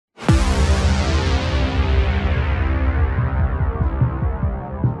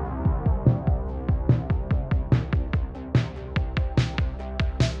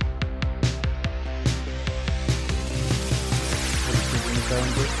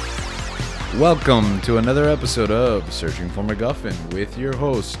Welcome to another episode of Searching for MacGuffin with your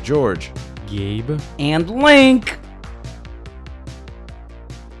hosts, George, Gabe, and Link.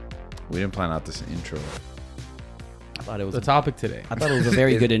 We didn't plan out this intro. I thought it was the topic today. I thought it was a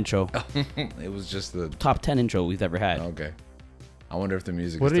very good intro. It was just the... Top 10 intro we've ever had. Okay. I wonder if the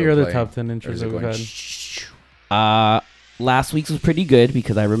music What is are still your other playing, top 10 or intros is that it we've going... had? Last week's was pretty good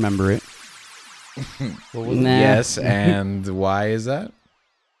because I remember it. What was Nah. Yes, and why is that?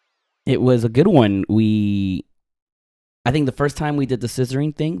 It was a good one. I think the first time we did the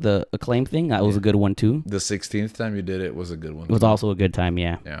scissoring thing, the acclaim thing, that was a good one too. The 16th time you did it was a good one. It was also a good time,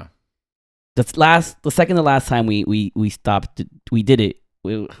 yeah. Yeah. The second to last time we stopped, we did it.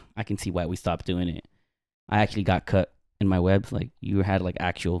 I can see why we stopped doing it. I actually got cut in my webs. Like you had like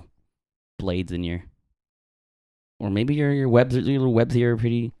actual blades in your, or maybe your webs here are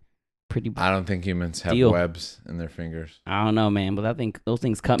pretty. I don't think humans have Deal. webs in their fingers. I don't know, man, but I think those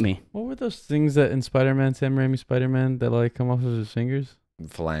things cut me. What were those things that in Spider-Man, Sam Raimi Spider-Man, that like come off of his fingers?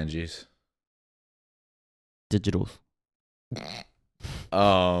 Phalanges. Digitals,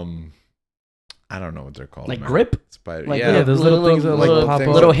 I don't know what they're called. like man. grip, Spider. like yeah, those little things that, like, pop things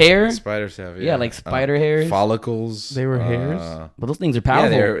up. little that hair. Spiders have. Yeah, like spider hairs. Follicles. They were hairs? But those things are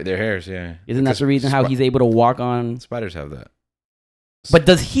powerful. Yeah, they're hairs. Yeah. Isn't that the reason how he's able to walk on? Spiders have that. But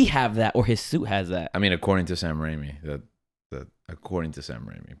does he have that, or his suit has that? I mean, according to Sam Raimi, that according to Sam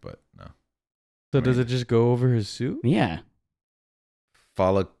Raimi, but no. So does it just go over his suit? Yeah.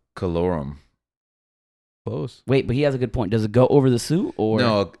 Folliculorum. Close. Wait, but he has a good point. Does it go over the suit, or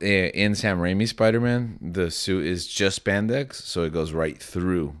No, in Sam Raimi's Spider-Man, the suit is just spandex, so it goes right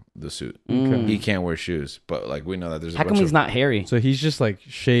through the suit. Mm. He can't wear shoes, but like we know that there's a How bunch come he's of... not hairy So he's just like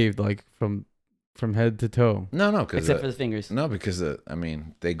shaved like from head to toe. No, because except for the fingers? no, because I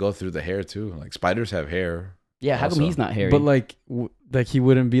mean they go through the hair too. Like spiders have hair. Yeah, how come Also. he's not hairy? But like like he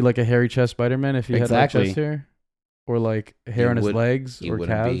wouldn't be like a hairy chest Spider-Man if he had Exactly. like chest hair? Or like hair He on his would- legs He or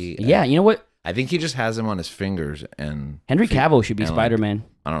wouldn't calves? be. yeah, you know what? I think he just has them on his fingers and Henry feet, Cavill should be and, like, Spider-Man.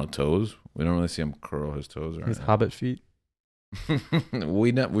 I don't know, toes. We don't really see him curl his toes or His anything. hobbit feet.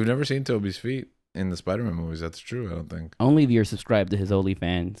 We've never seen Toby's feet in the Spider-Man movies. That's true. I don't think. Only if you're subscribed to his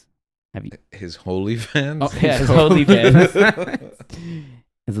OnlyFans. Have you? His holy fans. Oh, yeah, his OnlyFans.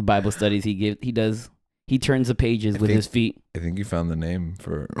 It's the Bible studies he does. He turns the pages with his feet. I think you found the name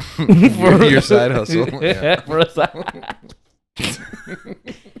for your side hustle. Yeah. For a side.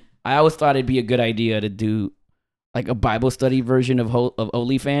 I always thought it'd be a good idea to do like a Bible study version of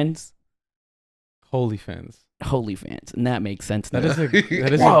OnlyFans. Holy fans. OnlyFans, and that makes sense. That now. is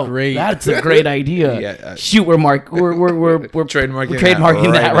a Wow, great. That's a great idea. Yeah, Shoot, we're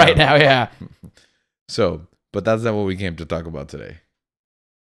trademarking that right now. Yeah. So, but that's not what we came to talk about today.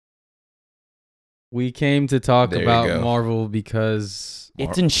 We came to talk There you about go. Marvel because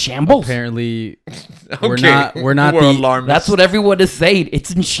It's in shambles. apparently Okay, we're not the alarmists. That's what everyone is saying.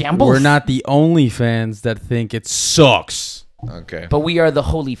 It's in shambles. we're not the only fans that think it sucks. Okay, But we are the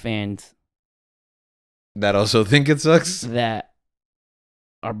holy fans that also think it sucks. that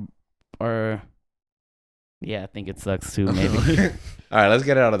are. Yeah, I think it sucks too. Maybe. All right, let's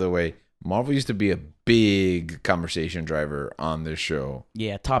get it out of the way. Marvel used to be a big conversation driver on this show.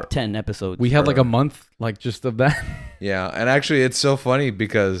 Yeah, top 10 episodes. We had like a month like just of that. Yeah, and actually, it's so funny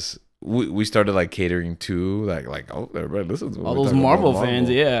because we started like catering to like oh, everybody listens. when all we those talk about Marvel fans.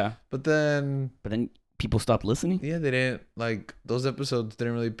 Yeah, But then but then people stopped listening. yeah, they didn't like those episodes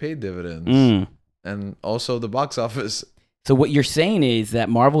didn't really pay dividends, Mm. and also the box office. So what you're saying is that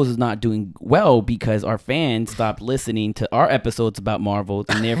Marvel is not doing well because our fans stopped listening to our episodes about Marvel,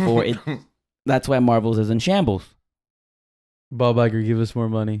 and therefore that's why Marvel's is in shambles. Bob Iger, give us more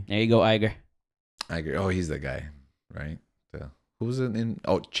money. There you go, Iger. I agree. Oh, he's the guy, right? Who was it in?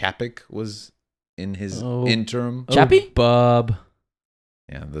 Oh, Chapek was in his interim. Chappie? Bob.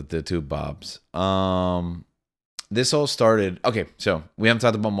 Yeah, the two Bobs. This all started. Okay, so we haven't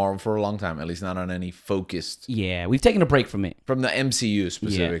talked about Marvel for a long time, at least not on any focused Yeah, we've taken a break from it. from the MCU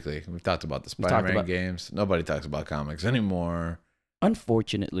specifically. We've talked about the talked Spider-Man about- games. Nobody talks about comics anymore.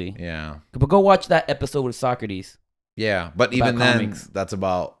 Unfortunately. Yeah, But go watch that episode with Socrates. yeah, but even comics. then, that's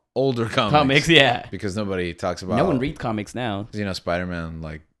about older comics. Comics, yeah. Because nobody talks about. No one reads comics now. Spider-Man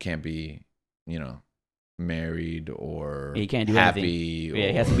like can't be, married or Yeah, he can't do happy. Yeah,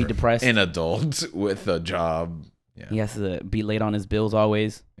 he has to be or depressed. An adult with a job. Yeah, He has to be late on his bills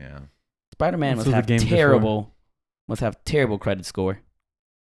always. yeah. Spider-Man This must was the have game before. terrible credit score.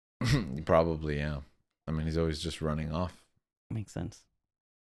 Probably, yeah. I mean, he's always just running off. Makes sense.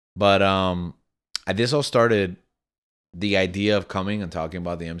 But this all started the idea of coming and talking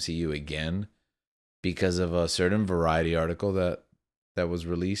about the MCU again because of a certain Variety article that that was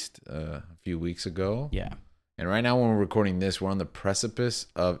released a few weeks ago. Yeah. And right now, when we're recording this, we're on the precipice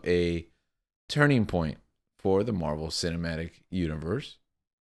of a turning point for the Marvel Cinematic Universe.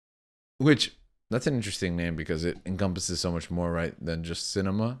 Which, that's an interesting name because it encompasses so much more, right, than just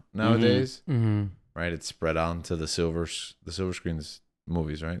cinema nowadays. Mm-hmm. Right? It's spread on to the silver screens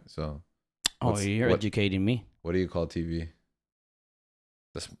movies, right? So, You're educating me. what do you call TV?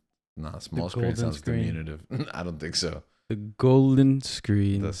 Small screen golden sounds screen. diminutive. I don't think so. The golden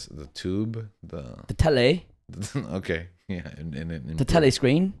screen. The tube, The tele. okay, yeah, in The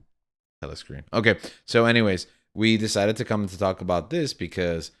telescreen. telescreen. Okay, so anyways, we decided to come to talk about this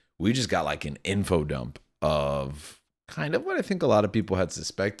because we just got like an info dump of kind of what I think a lot of people had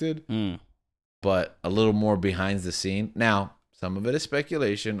suspected, but a little more behind the scene. Now, some of it is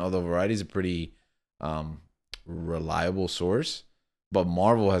speculation, although Variety is a pretty reliable source. But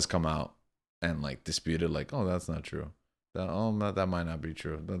Marvel has come out and like disputed, like, oh, that's not true. That might not be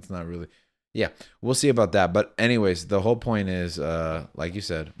true. That's not really. Yeah, we'll see about that. But anyways, the whole point is, like you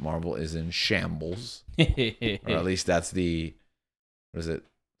said, Marvel is in shambles, or at least that's the, what is it,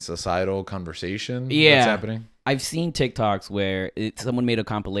 societal conversation that's happening. I've seen TikToks where someone made a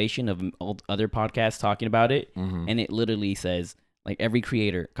compilation of old other podcasts talking about it, and it literally says, like, every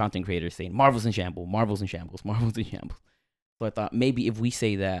content creator saying, Marvel's in shambles, Marvel's in shambles, Marvel's in shambles. So I thought maybe if we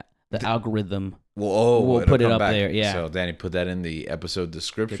say that, the algorithm will put it up there. Yeah. So Danny, put that in the episode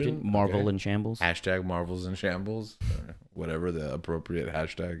description. Marvel in shambles. Hashtag Marvel's in shambles. Or whatever the appropriate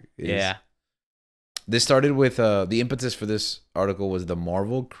hashtag is. Yeah. This started with the impetus for this article was the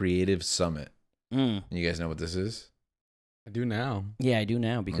Marvel Creative Summit. You guys know what this is? I do now. Yeah, I do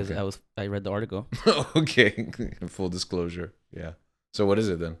now because Okay. I read the article. Okay. Full disclosure. Yeah. So what is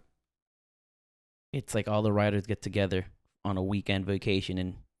it then? It's like all the writers get together on a weekend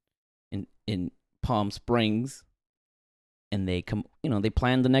vacation in Palm Springs, and they they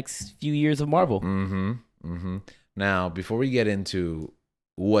plan the next few years of Marvel. Now, before we get into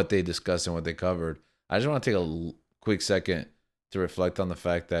what they discussed and what they covered, I just want to take a quick second to reflect on the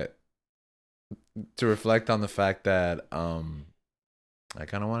fact that I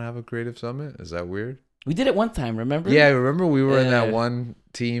kind of want to have a creative summit. Is that weird? We did it one time, remember? Yeah, remember we were in Yeah. that one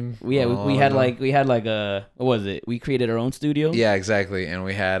team. Yeah, we had like a, what was it? We created our own studio. Yeah, exactly. And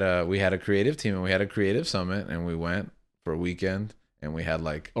we had a creative team and we had a creative summit and we went for a weekend and we had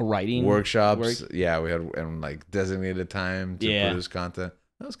like A writing workshops. work. Yeah, we had and like designated time to Yeah. produce content.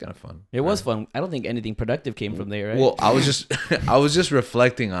 That was kind of fun. It was fun. I don't think anything productive came from there, right? Well, I was just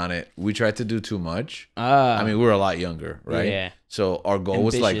reflecting on it. We tried to do too much. I mean, we were a lot younger, right? Yeah. So our goal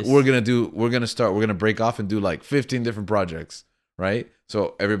was like Ambitious. we're gonna break off and do like 15 different projects, right?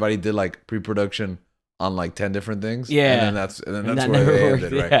 So everybody did like pre-production on like 10 different things. Yeah. And then that's that where never they worked,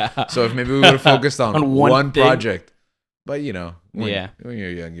 ended, right? yeah. So if maybe we would have focused on, On one one thing. project. But you know, when you're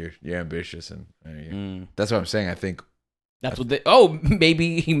young, you're ambitious and that's what I'm saying. I think That's what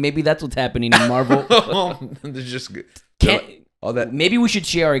maybe that's what's happening in Marvel. they're just Can't, all that. maybe we should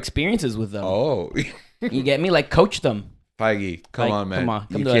share our experiences with them. Oh, You get me? Like coach them. Feige, come on, man. Come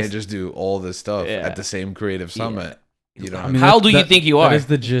You to can't us. just do all this stuff Yeah. at the same creative summit. You know, How old do you think you are? That is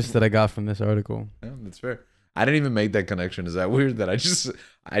the gist that I got from this article. yeah, that's fair. I didn't even make that connection. Is that weird that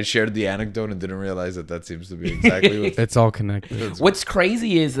I shared the anecdote and didn't realize that seems to be exactly what It's all connected. What's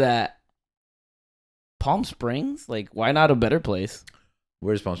crazy is that Palm Springs, like, why not a better place?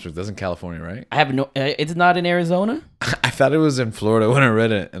 Where's Palm Springs? That's in California, right? I have no. It's not in Arizona. I thought it was in Florida when I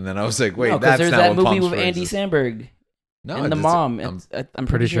read it, and then I was like, wait, No, that's there's not that what movie Palm with Springs Andy is. Samberg No, and the it's- mom. I'm I'm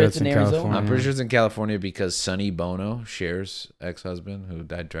pretty sure it's in Arizona. I'm pretty sure it's in California because Sonny Bono, Cher's ex-husband, who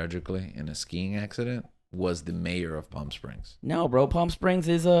died tragically in a skiing accident, was the mayor of Palm Springs. No, bro. Palm Springs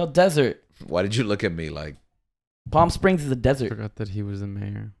is a desert. Why did you look at me like? Palm Springs is a I desert. forgot that he was the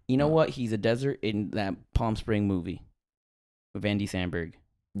mayor. You know what? He's a desert in that Palm Spring movie with Andy Samberg.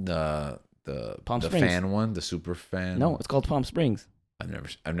 The Palm the Springs. fan one, the super fan. No, it's called Palm Springs.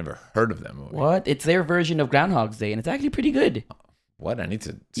 I've never heard of that movie. What? It's their version of Groundhog's Day, and it's actually pretty good. What? I need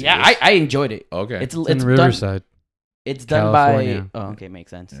to. See Yeah, this. I enjoyed it. Okay. It's It's it's in done. Riverside. It's done California. by. Oh, okay, makes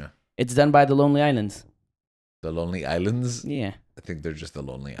sense. Yeah. It's done by the Lonely Islands. The Lonely Islands. Yeah. I think they're just the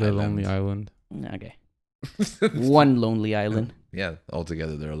Lonely The Islands. Lonely Island. Okay. One Lonely Island. Yeah,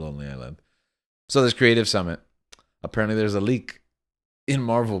 altogether they're a Lonely Island. So this creative summit. Apparently, there's a leak in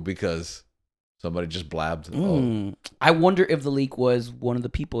Marvel because somebody just blabbed. I wonder if the leak was one of the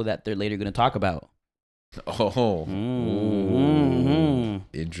people that they're later going to talk about. Oh, Mhm.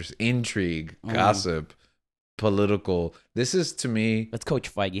 interest, intrigue, gossip, political. This is to me. Let's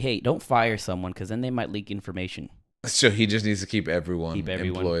coach Feige. Hey, don't fire someone because then they might leak information. So he just needs to keep everyone Keep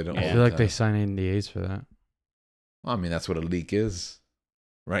everyone, employed. yeah. all I the feel like they time. sign NDAs for that. Well, I mean, that's what a leak is.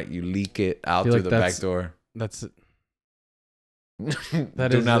 right? You leak it out feel through like the back that's- door. That's Do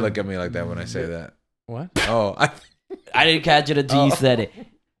is not a- look at me like that when I say that. what? Oh, I didn't catch it until you Oh. said it.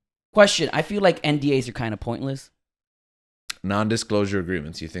 Question: I feel like NDAs are kind of pointless. non-disclosure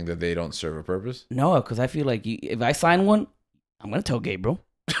agreements. You think that they don't serve a purpose? No, because I feel like if I sign one, I'm gonna tell Gabriel.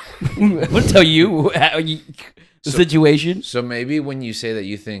 I'm gonna tell you the So- situation. So maybe when you say that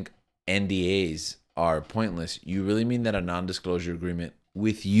you think NDAs are pointless, you really mean that a non-disclosure agreement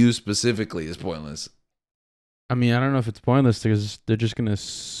with you specifically is pointless. I mean, I don't know if it's pointless because they're just gonna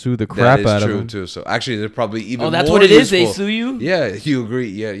sue the crap That is out true of them. too. So actually, they're probably even. Oh, that's more what it is. They useful. sue you. Yeah, you agree.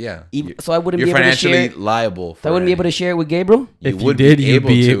 Yeah. So I wouldn't You're be able to financially share. liable. So I wouldn't be able to share it with Gabriel. If you would did, be you'd able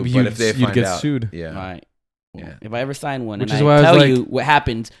be- to, but you'd- if they you'd find get out, sued. yeah. Right. Yeah. If I ever sign one Which and is I why I was tell like- you what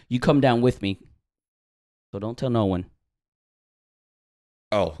happens, you come down with me. So don't tell no one.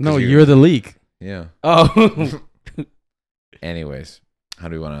 Oh 'cause No, you're the leak. Yeah. Oh, Anyways, how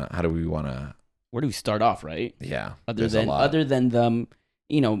do we wanna? where do we start off? Right. Yeah. Other there's a lot. than them,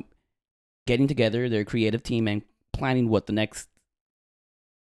 getting together, their creative team, and planning what the next.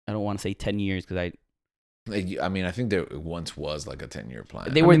 I don't want to say 10 years because I mean, I think there once was like a 10-year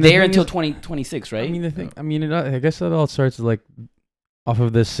plan. they I were mean, the there thing until is- 2026, right? I mean, the thing. I mean, I guess that all starts like off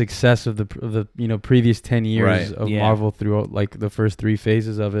of the success of the previous 10 years Right. of Yeah. Marvel throughout like the first 3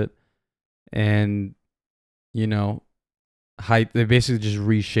 phases of it, and they basically just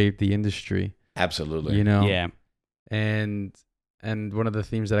reshaped the industry. Absolutely. Yeah. and one of the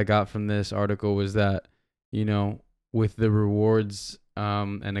themes that I got from this article was that with the rewards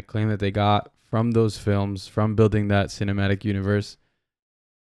and acclaim that they got from those films, from building that cinematic universe,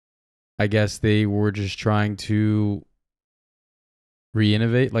 I guess they were just trying to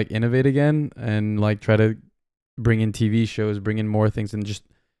innovate again, and like try to bring in TV shows, bring in more things, and just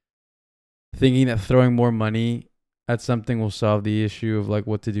thinking that throwing more money at something will solve the issue of like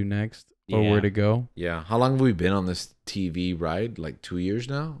what to do next or Yeah. where to go. Yeah. How long have we been on this TV ride? Like 2 years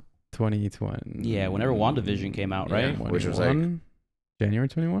now? 2020. Yeah, whenever WandaVision came out, right? Yeah, which was like- 21? January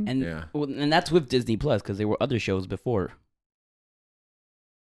 21. And Yeah. and that's with Disney Plus because there were other shows before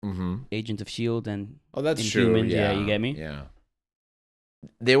Mm-hmm. Agents of Shield and Oh, that's true. Inhumans, Yeah. yeah, you get me? Yeah.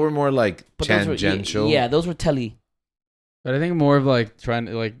 They were more like but those were, tangential. yeah, those were telly. But I think more of like trying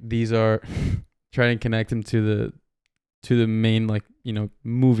to like these are trying to connect them to the main like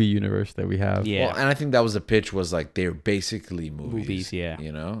movie universe that we have. Yeah. Well, and I think that was the pitch, was like they're basically movies. Movies, yeah.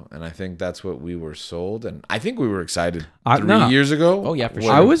 And I think that's what we were sold, and I think we were excited three No. years ago. Oh, yeah, for when-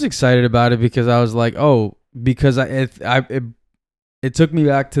 sure. I was excited about it because I was like, oh, because it took me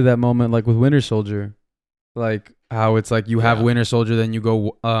back to that moment like with Winter Soldier, like how it's like you have Yeah. Winter Soldier, then you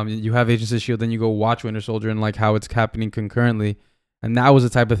go you have Agents of Shield, then you go watch Winter Soldier, and like how it's happening concurrently, and that was the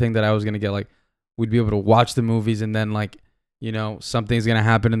type of thing that I was gonna get. Like we'd be able to watch the movies, and then like something's gonna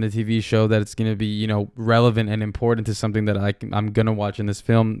happen in the TV show that it's gonna be relevant and important to something that I'm gonna watch in this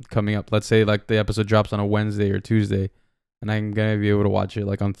film coming up. Let's say like the episode drops on a Wednesday or Tuesday, and I'm gonna be able to watch it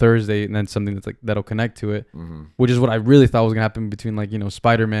like on Thursday, and then something that's like that'll connect to it, Mhm. which is what I really thought was gonna happen between like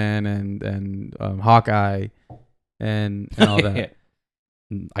Spider-Man and Hawkeye and all that.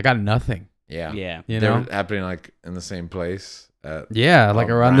 I got nothing. Yeah. Yeah. You They know. were happening like in the same place. Yeah, like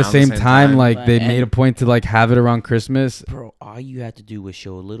around the around same time, like Like, they and- made a point to like have it around Christmas. Bro, all you had to do was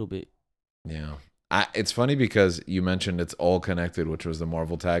show a little bit. Yeah. It's funny because you mentioned it's all connected, which was the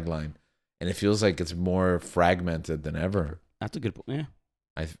Marvel tagline, and it feels like it's more fragmented than ever. That's a good point.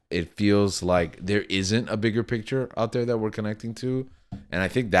 Yeah. It feels like there isn't a bigger picture out there that we're connecting to, and I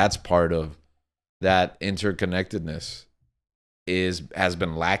think that's part of that interconnectedness has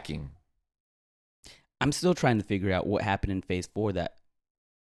been lacking. I'm still trying to figure out what happened in Phase 4 that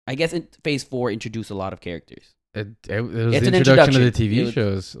I guess in Phase 4 introduced a lot of characters. It was It's the an introduction of introduction. the TV It was-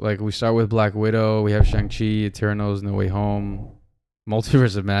 shows. Like we start with Black Widow, we have Shang-Chi, Eternals, No Way Home,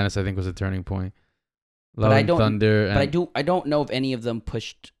 Multiverse of Madness. I think was a turning point. But Love I and don't- Thunder, and But I don't know if any of them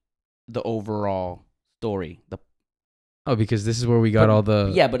pushed the overall story. because this is where we got all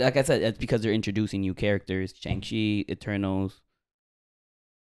the Yeah, but like I said, it's because they're introducing new characters. Shang-Chi, Eternals.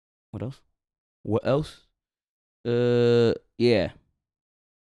 What else? What else? Yeah.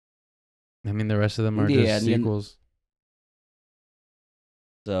 I mean, the rest of them are Yeah, just and then- sequels.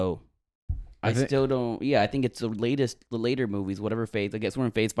 So I I thi- still don't. Yeah, I think it's the later movies, whatever phase. I guess we're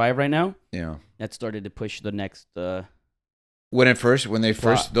in Phase 5 right now. Yeah. That started to push the next. When they Plot.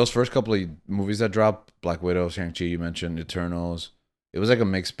 first those first couple of movies that dropped, Black Widow, Shang-Chi, you mentioned, Eternals, it was like a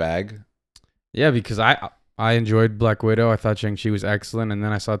mixed bag. Yeah, because I enjoyed Black Widow. I thought Shang-Chi was excellent, and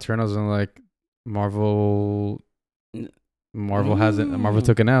then I saw Eternals and like Marvel hasn't. Marvel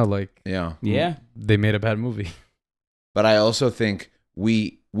took an L. Like Yeah. Yeah. they made a bad movie. But I also think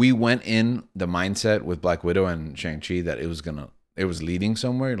we we went in the mindset with Black Widow and Shang-Chi that it was leading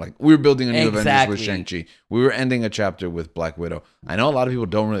somewhere. Like we were building a new Avengers with Shang-Chi. We were ending a chapter with Black Widow. I know a lot of people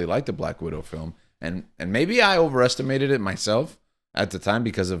don't really like the Black Widow film, and maybe I overestimated it myself at the time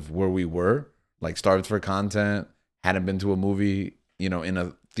because of where we were, like starved for content, hadn't been to a movie, in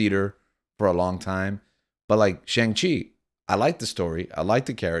a theater for a long time. But like Shang-Chi, I like the story. I like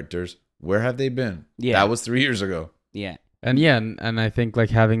the characters. Where have they been? Yeah. That was 3 years ago. Yeah. And I think like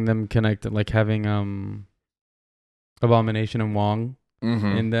having them connected, like having Abomination and Wong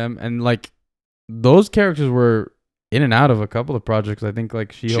Mm-hmm. in them, and like those characters were in and out of a couple of projects. I think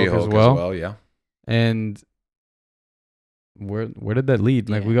like She-Hulk as well. Yeah. And where did that lead?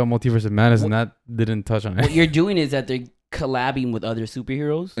 Like Yeah. we got Multiverse of Madness, and that didn't touch on What it. you're doing is that they're collabing with other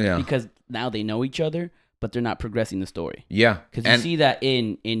superheroes Yeah. because now they know each other, but they're not progressing the story. Yeah. Because you see that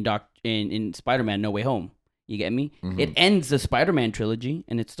in Spider-Man No Way Home. You get me? Mhm. It ends the Spider-Man trilogy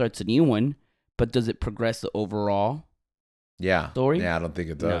and it starts a new one, but does it progress the overall Yeah. story? Yeah, I don't think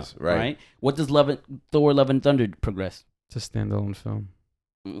it does. No, right. What does Thor: Love and Thunder progress? It's a standalone film.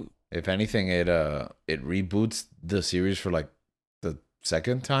 Mm. If anything, it reboots the series for like the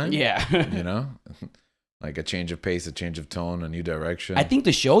second time. Yeah. Like a change of pace, a change of tone, a new direction. I think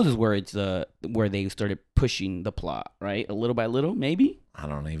the shows is where it's where they started pushing the plot, right? A little by little, maybe. I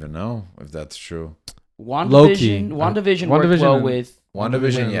don't even know if that's true. Loki. WandaVision worked well and- with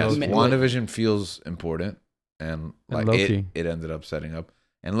WandaVision, yes. Loki. WandaVision feels important, and like Loki. it ended up setting up.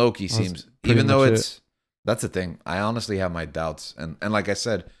 And Loki That's seems, pretty even though much that's the thing. I honestly have my doubts, and like I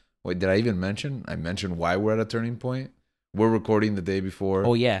said, wait, did I even mention? I mentioned why we're at a turning point. We're recording the day before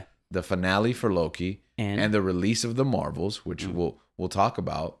Oh yeah. the finale for Loki and the release of the Marvels, which we'll talk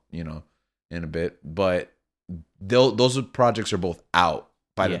about, in a bit. But those projects are both out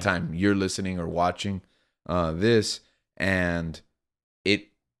by the time you're listening or watching this, and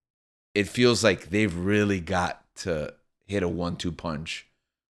it feels like they've really got to hit a 1-2 punch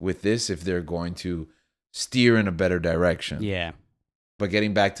with this if they're going to steer in a better direction. Yeah. But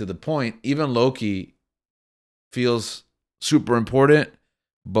getting back to the point, even Loki feels super important,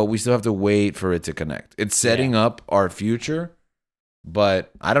 but we still have to wait for it to connect. It's setting up our future,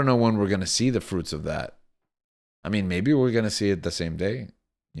 but I don't know when we're going to see the fruits of that. I mean, maybe we're going to see it the same day,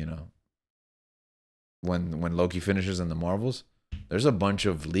 when Loki finishes in the Marvels. There's a bunch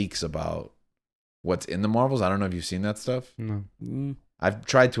of leaks about what's in the Marvels. I don't know if you've seen that stuff. No. I've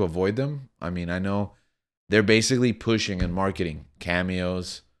tried to avoid them. I mean, I know they're basically pushing and marketing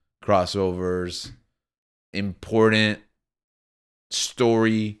cameos, crossovers, important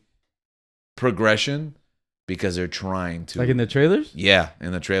story progression because they're trying to, Like in the trailers?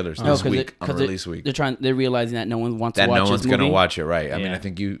 in the trailers Oh. this No, 'cause week on release week. They're realizing that no one wants That to watch no one's this gonna movie. watch it, right? I mean, Yeah. I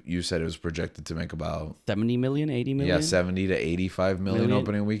think you said it was projected to make about 70 million, 80 million. 70 to 85 million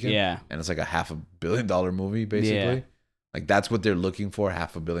opening weekend. Yeah. And it's like a $500 million movie basically. Yeah. Like that's what they're looking for,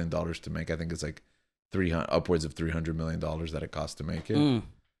 $500 million to make. I think it's like upwards of $300 million that it costs to make it. Mm,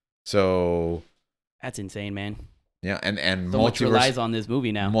 So that's insane, man. yeah, and So much relies on this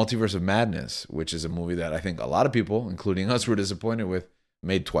movie now. Multiverse of Madness, which is a movie that I think a lot of people, including us, were disappointed with,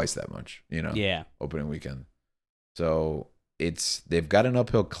 made twice that much, Yeah. opening weekend. So they've got an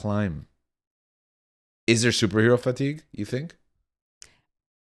uphill climb. Is there superhero fatigue, you think?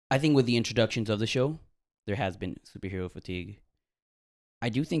 I think with the introductions of the show, there has been superhero fatigue. I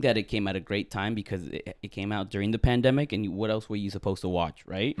do think that it came at a great time because it came out during the pandemic, and what else were you supposed to watch,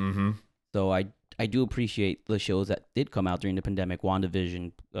 right? Mm-hmm. So I do appreciate the shows that did come out during the pandemic: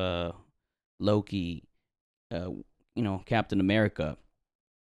 WandaVision, Loki, Captain America.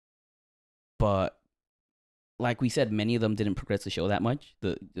 But like we said, many of them didn't progress the show that much.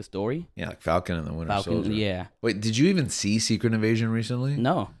 The story, Yeah, like Falcon and the Winter Falcon, Soldier. yeah. Wait, did you even see Secret Invasion recently?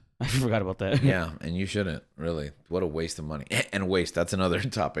 No, I forgot about that. Yeah, and you shouldn't, really. What a waste of money. And waste, that's another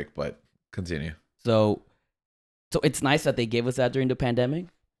topic, but continue. So it's nice that they gave us that during the pandemic,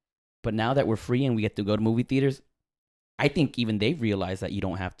 but now that we're free and we get to go to movie theaters, I think even they've realized that you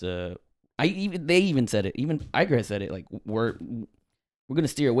don't have to. They even said it. Even Iger has said it. Like we're gonna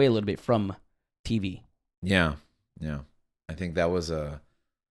steer away a little bit from TV. Yeah. I think that was a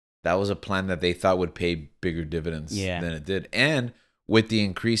plan that they thought would pay bigger dividends than it did. And with the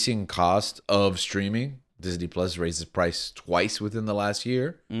increasing cost of streaming, Disney Plus raised its price twice within the last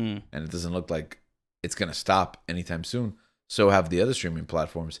year, and it doesn't look like it's going to stop anytime soon. So have the other streaming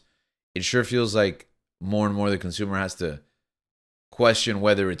platforms. It sure feels like more and more the consumer has to question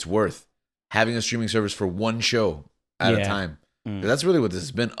whether it's worth having a streaming service for one show at a time. That's really what this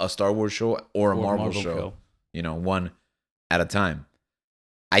has been, a Star Wars show or a Marvel show. One at a time.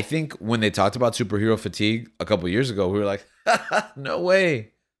 I think when they talked about superhero fatigue a couple years ago, we were like, no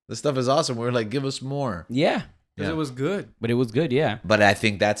way. This stuff is awesome. We're like, give us more. Yeah, Because Yeah. it was good. but it was good. Yeah. But I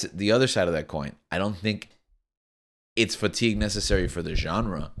think that's the other side of that coin. I don't think it's fatigue necessary for the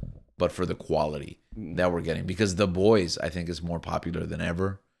genre, but for the quality that we're getting. Because The Boys, I think, is more popular than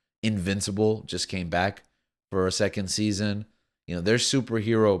ever. Invincible just came back for a second season. You know, there's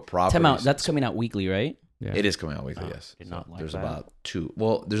superhero properties. Time out. That's coming out weekly, right? Yeah. It is coming out weekly, Oh, yes. did not like there's that. about 2.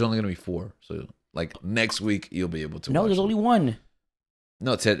 Well, there's only going to be 4. So, like, next week, you'll be able to No, watch there's it. only one.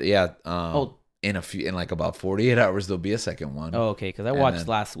 No, it's yeah. Oh. In like about 48 hours, there'll be a second one. Oh, okay. Because I And watched then-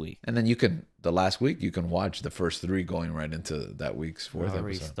 last week. And then the last week, you can watch the first 3 going right into that week's 4th I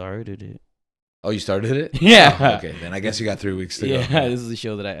already episode. started it. Oh, you started it? Yeah. Oh, okay, then I guess you got 3 weeks to Yeah, go. this is the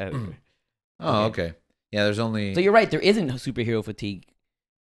show that I had. Oh, okay. Yeah, there's only. So you're right. There isn't superhero fatigue.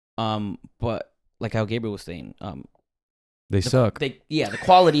 But like how Gabriel was saying, They suck. the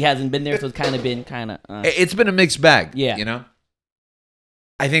quality hasn't been there, so it's kind of been It's been a mixed bag. Yeah. You know?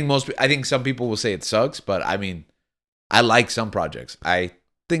 I think some people will say it sucks, but I mean, I like some projects. I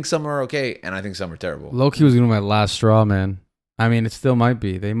think some are okay, and I think some are terrible. Loki was gonna be my last straw, man. I mean, it still might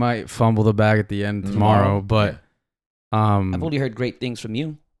be. They might fumble the bag at the end tomorrow, but I've only heard great things from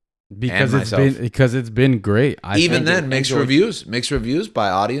you. because And myself. it's been great. Even then, enjoyed- mixed reviews by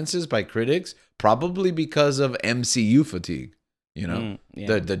audiences, by critics, probably because of MCU fatigue. You know,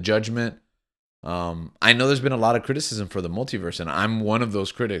 Yeah. the judgment. I know there's been a lot of criticism for the multiverse, and I'm one of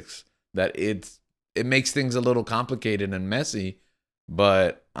those critics that it makes things a little complicated and messy.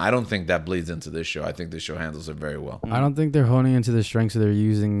 But I don't think that bleeds into this show. I think this show handles it very well. I don't think they're honing into the strengths, so they're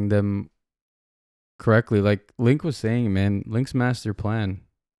using them correctly. Like Link was saying, man, Link's master plan.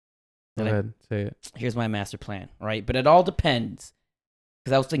 Go ahead, say it. Here's my master plan, right? But it all depends.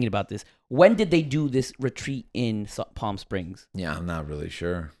 Because I was thinking about this. When did they do this retreat in Palm Springs? Yeah, I'm not really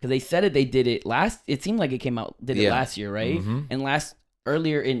sure. Because they said they did it last. It seemed like it came out did it Yeah. last year, right? Mhm. And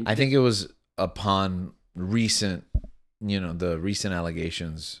earlier in I think it was upon recent, the recent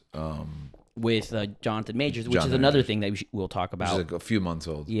allegations, with Jonathan Majors, which is Jonathan another Majors. thing that we'll talk which about. is like a few months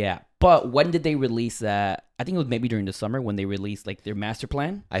old. Yeah, but when did they release that? I think it was maybe during the summer when they released like their master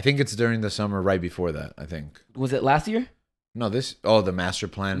plan. I think it's during the summer right before that, I think. Was it last year? No, the master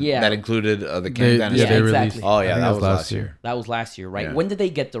plan. Yeah. That included the They, King Dynasty. yeah, they exactly. released. Oh, I yeah, think that was last year. That was last year, right? Yeah. When did they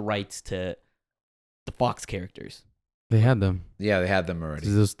get the rights to the Fox characters? They had them. Yeah, they had them already.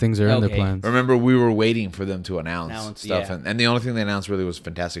 Those things are in their Okay. plans. Remember, we were waiting for them to announce Announce, stuff, yeah. and the only thing they announced really was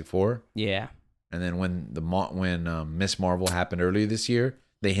Fantastic Four. Yeah. And then when Miss Marvel happened earlier this year,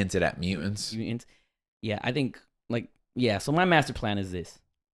 they hinted at mutants. Mutants. Yeah, I think so my master plan is this.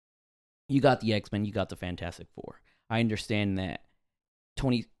 You got the X-Men, you got the Fantastic Four. I understand that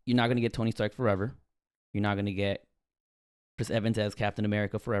you're not going to get Tony Stark forever. You're not going to get Chris Evans as Captain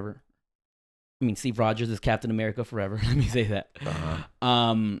America forever. I mean, Steve Rogers is Captain America forever. Let me say that.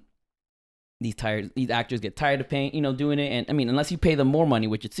 Uh-huh. These actors get tired of paying, doing it, and I mean, unless you pay them more money,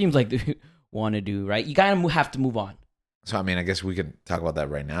 which it seems like they want to do, right? You kind of have to move on. So I mean, I guess we can talk about that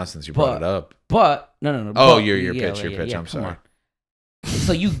right now since you brought it up. But no. Oh, but- your yeah, pitch. yeah, I'm come sorry. on.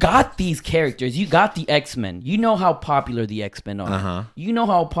 So you got these characters. You got the X-Men. You know how popular the X-Men are. Uh-huh. You know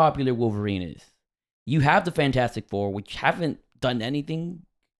how popular Wolverine is. You have the Fantastic Four, which haven't done anything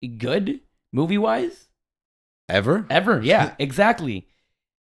good movie-wise Ever? ever. Yeah, exactly.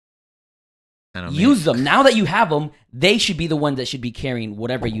 I don't mean- Use them. Now that you have them, they should be the ones that should be carrying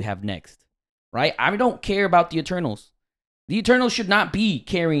whatever you have next. Right? I don't care about the Eternals. The Eternals should not be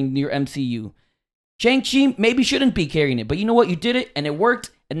carrying your MCU. Shang-Chi maybe shouldn't be carrying it, but you know what? You did it and it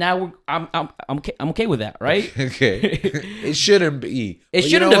worked, and now I'm okay with that, right? Okay. It shouldn't be. It But you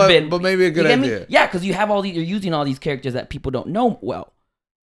shouldn't know have what? been. But maybe a You good get me? idea. Yeah, because you have you're using all these characters that people don't know well,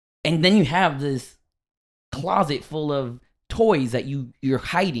 and then you have this closet full of toys that you're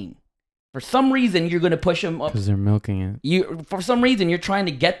hiding. For some reason, you're gonna push them up. Because they're milking it. For some reason, you're trying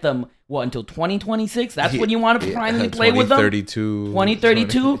to get them until 2026. That's when you want to Yeah, finally play with them. 2032.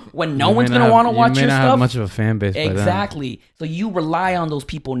 2032, when no You one's may gonna not want to have- watch you your may not stuff. have much of a fan base by then. Exactly. So you rely on those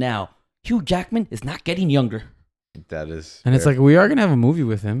people now. Hugh Jackman is not getting younger. That is. And it's fair. like, we are going to have a movie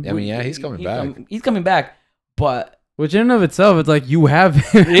with him. I mean, yeah, he's coming back. He's coming back, but Which in and of itself, it's like, you have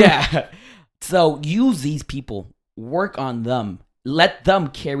him. yeah. So use these people, work on them, let them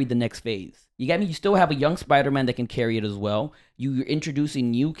carry the next phase. You get me? You still have a young Spider-Man that can carry it as well. You're introducing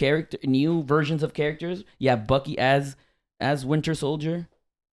new versions of characters. You have Bucky as Winter Soldier.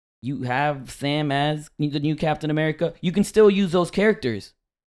 You have Sam as the new Captain America. You can still use those characters,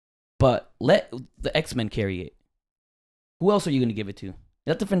 but let the X-Men carry it. Who else are you going to give it to?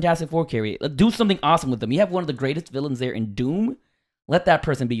 Let the Fantastic Four carry it. Do something awesome with them. You have one of the greatest villains there in Doom. Let that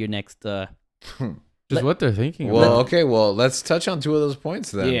person be your next Just what they're thinking. Well, about. okay. Well, let's touch on two of those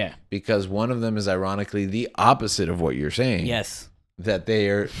points then. Yeah. Because one of them is ironically the opposite of what you're saying. Yes. That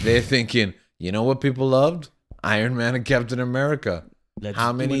they're thinking, you know what people loved? Iron Man and Captain America.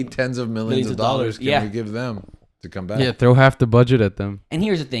 How many tens of millions of dollars can we give them to come back? Yeah, throw half the budget at them. And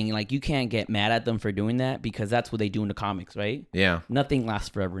here's the thing, like, you can't get mad at them for doing that because that's what they do in the comics, right? Yeah. Nothing lasts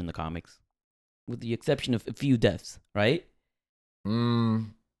forever in the comics, with the exception of a few deaths, right? I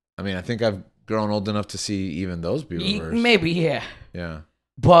mean, I think I've grown old enough to see even those be reversed. Maybe, yeah. Yeah.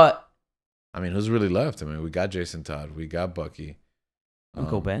 But I mean, who's really left? I mean, we got Jason Todd. We got Bucky.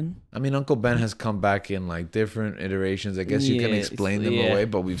 Uncle Ben? I mean, Uncle Ben has come back in like different iterations. I guess you can explain them away,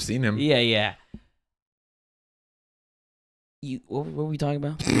 but we've seen him. Yeah. What were we talking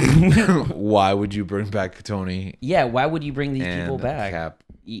about? Why would you bring back Tony? Yeah, why would you bring these and people back? Cap?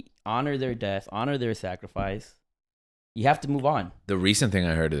 Honor their death, honor their sacrifice. You have to move on. The recent thing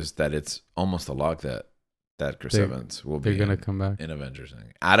I heard is that it's almost a lock that Chris Evans will be gonna come back in Avengers.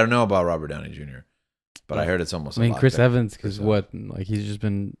 I don't know about Robert Downey Jr., but I heard it's almost. I mean, a lock Chris that Evans, because what? Like, he's just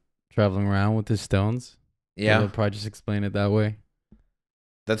been traveling around with his stones. Yeah, So they'll probably just explain it that way.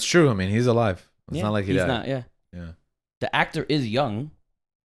 that's true. I mean, he's alive. It's Yeah, not like he he's died. not. Yeah. The actor is young.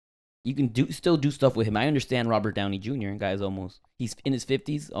 You can still do stuff with him. I understand Robert Downey Jr. Guy's he's in his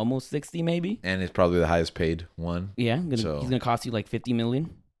 50s, almost 60 maybe. And it's probably the highest paid one. Yeah, he's So- gonna cost you like 50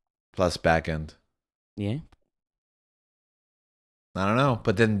 million. Plus back end. Yeah. I don't know.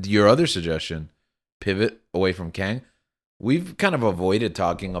 But then your other suggestion, pivot away from Kang. We've kind of avoided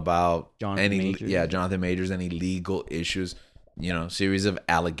talking about Jonathan Majors. Jonathan Majors, any legal issues, series of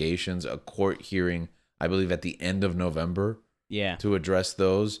allegations, a court hearing, I believe at the end of November Yeah. to address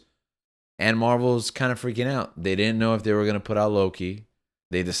those. And Marvel's kind of freaking out. They didn't know if they were going to put out Loki.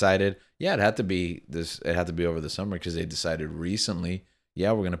 They decided, it had to be over the summer because they decided recently,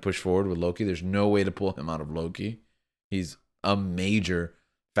 we're going to push forward with Loki. There's no way to pull him out of Loki. He's a major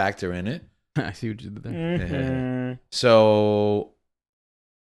factor in it. I see what you did there. Mhm. So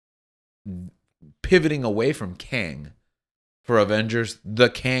pivoting away from Kang for Avengers, the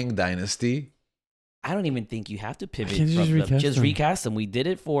Kang Dynasty. I don't even think you have to pivot. can't just from them. recast Just them. recast them. We did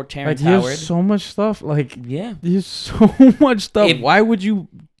it for Like, Terrence he Howard. has so much stuff. Like, Yeah. there's so much stuff. If- Why would you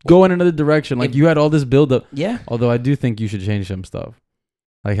go in another direction? Like, if- you had all this buildup. Yeah. Although I do think you should change some stuff.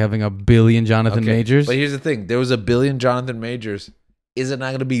 Like having 1 billion Jonathan Okay, Majors. But here's the thing. There was 1 billion Jonathan Majors. Is it not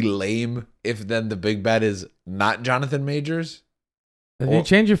going to be lame if then the big bad is not Jonathan Majors? If you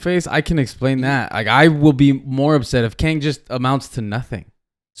change your face, I can explain that. Like, I will be more upset if Kang just amounts to nothing.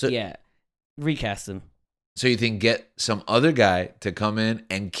 So, Yeah. Recast them. So you think get some other guy to come in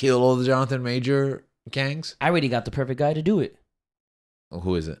and kill all the Jonathan Major Kangs? I already got the perfect guy to do it.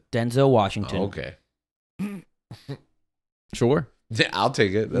 Who is it? Denzel Washington. Oh, okay. Sure. Yeah, I'll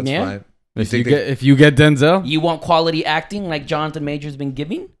take it. That's Yeah. fine. If you get Denzel, You want quality acting like Jonathan Major's been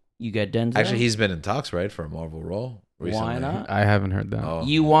giving? You get Denzel. Actually, he's been in talks, right, for a Marvel role recently. Why not? I haven't heard that. Oh.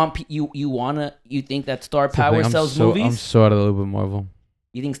 You think that star That's the power thing, I'm sells so, movies? I'm so out of the loop with Marvel.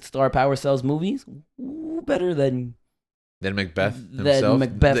 You think star power sells movies? Ooh, better than Then Macbeth himself,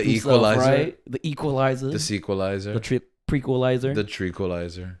 Macbeth the himself, Equalizer, right? The Equalizer, the sequelizer, the prequelizer. the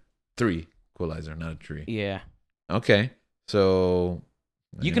trequalizer, three equalizer, not a tree. Yeah, Okay, so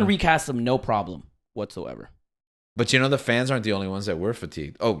you can recast them, no problem whatsoever. But the fans aren't the only ones that were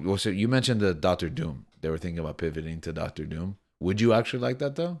fatigued. Oh, well, so you mentioned the Doctor Doom. They were thinking about pivoting to Doctor Doom. Would you actually like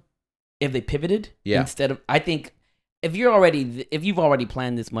that though? If they pivoted, Yeah. instead of, I think if you've already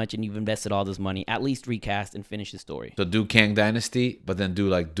planned this much and you've invested all this money, at least recast and finish the story. So do Kang Dynasty, but then do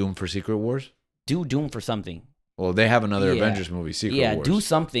like Doom for Secret Wars. Do Doom for something. Well, they have another Yeah. Avengers movie, Secret Yeah, Wars. do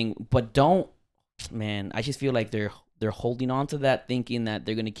something, but don't. Man, I just feel like they're holding on to that, thinking that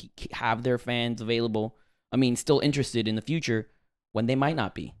they're gonna have their fans available. I mean, still interested in the future when they might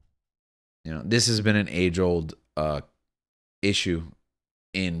not be. This has been an age-old issue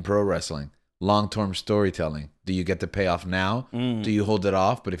in pro wrestling. Long-term storytelling. Do you get the payoff now? Mm. Do you hold it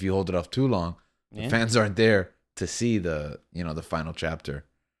off? But if you hold it off too long, the Yeah. fans aren't there to see the final chapter.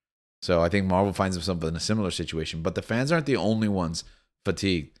 So I think Marvel finds themselves in a similar situation. But the fans aren't the only ones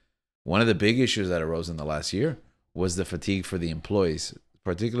fatigued. One of the big issues that arose in the last year was the fatigue for the employees,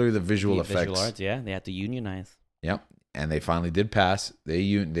 particularly the visual The effects. visual arts, yeah, they had to unionize. Yep, and they finally did pass. They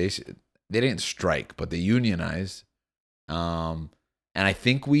didn't strike, but they unionized. And I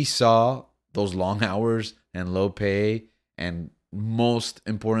think we saw those long hours and low pay, and most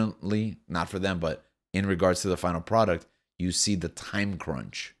importantly, not for them, but in regards to the final product, you see the time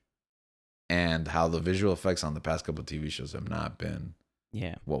crunch and how the visual effects on the past couple of TV shows have not been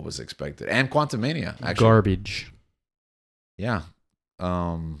Yeah. what was expected. And Quantumania, actually. Garbage. Yeah.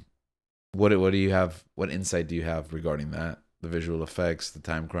 What do you have? What insight do you have regarding that? The visual effects, the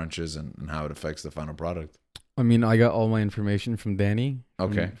time crunches, and how it affects the final product. I mean, I got all my information from Danny.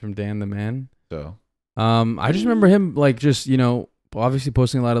 Okay. From Dan the Man. So I just remember him like just, obviously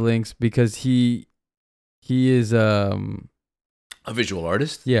posting a lot of links because he is a visual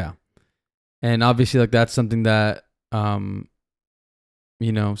artist. yeah. And obviously like that's something that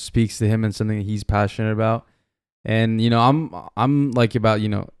speaks to him and something that he's passionate about. And I'm like about,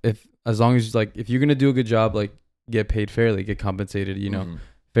 if as long as like if you're going to do a good job, like get paid fairly, get compensated, Mhm.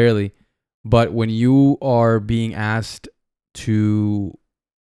 fairly. But when you are being asked to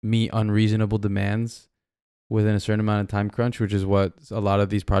meet unreasonable demands within a certain amount of time crunch, which is what a lot of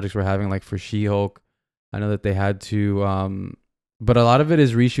these projects were having, like for She-Hulk, I know that they had to, but a lot of it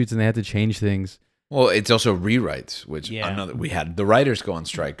is reshoots and they had to change things. Well, it's also rewrites, which Yeah. we had the writers go on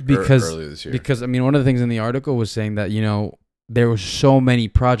strike Because earlier this year. Because I mean, one of the things in the article was saying that there were so many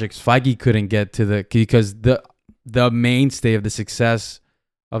projects Feige couldn't get to because the mainstay of the success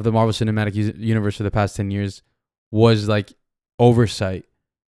of the Marvel Cinematic Universe for the past 10 years was like oversight,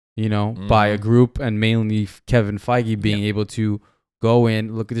 by a group and mainly Kevin Feige being able to go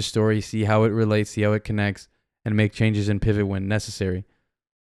in, look at the story, see how it relates, see how it connects, and make changes and pivot when necessary.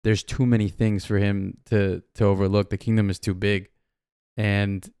 There's too many things for him to overlook. The kingdom is too big.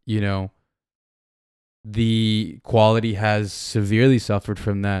 And, the quality has severely suffered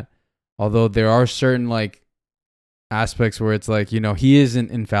from that. Although there are certain like aspects where it's like, he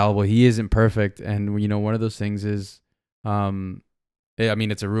isn't infallible. He isn't perfect. And, one of those things is, I mean,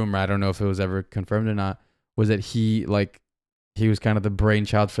 it's a rumor. I don't know if it was ever confirmed or not, was that he was kind of the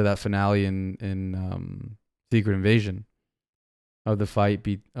brainchild for that finale in Secret Invasion. Of the fight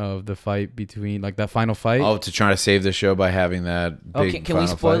between like that final fight. Oh, to try to save the show by having that big. Okay, can we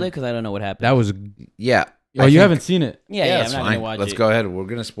final spoil fight? it? Because I don't know what happened. That was. Yeah. Oh, you haven't seen it? Yeah, that's I'm not fine. gonna watch Let's it. go ahead. We're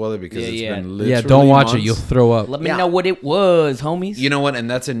gonna spoil it because it's been literally Yeah, don't watch it. months. You'll throw up. Let me know what it was, homies. You know what? And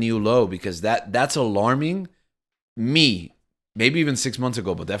that's a new low because that's alarming. Me, maybe even 6 months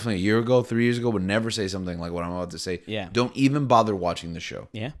ago, but definitely a year ago, 3 years ago, would never say something like what I'm about to say. Yeah. Don't even bother watching the show.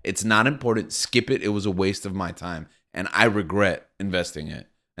 Yeah. It's not important. Skip it. It was a waste of my time, and I regret investing it.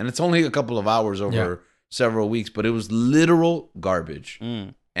 And it's only a couple of hours over several weeks, but it was literal garbage.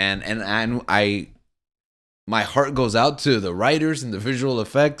 Mm. And my heart goes out to the writers and the visual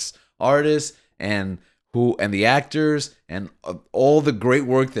effects artists and the actors and all the great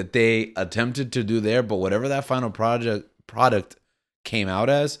work that they attempted to do there. But whatever that final product came out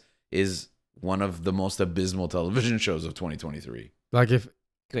as is one of the most abysmal television shows of 2023. Like if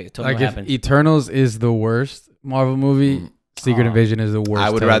Wait, tell me what happened. Eternals is the worst Marvel movie, Secret Invasion is the worst. I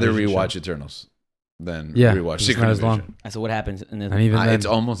would rather television rewatch show. Eternals than Yeah, rewatch it's Secret not as Invasion. long. So what happens in this? And even then, It's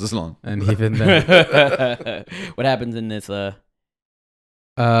almost as long. and even then, What happens in this? what's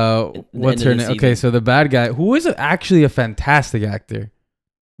end her of the name? Okay, season. so the bad guy, who is actually a fantastic actor,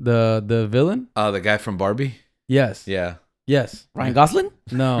 the villain. The guy from Barbie? Yes. Yeah. Yes. Ryan Gosling?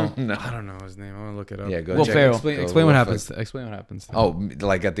 No. No. I don't know his name. I'm gonna look it up. Yeah, go Will check Ferrell. it. Go Explain what Will happens. Ferrell. Explain what happens. to him. Oh,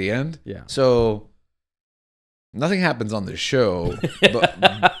 like at the end? Yeah. So nothing happens on the show.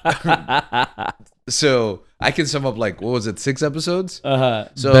 So I can sum up like, what was it, 6 episodes?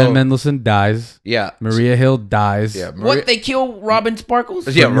 So Ben Mendelsohn dies. yeah. Maria Hill dies. Yeah. What, they kill Robin Sparkles?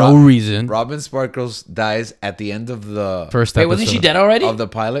 Yeah, For no reason. Robin Sparkles dies at the end of the First Wait, episode. wasn't she dead already? of the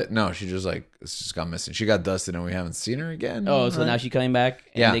pilot. No, she just got missing. She got dusted and we haven't seen her again. Oh, so now she's coming back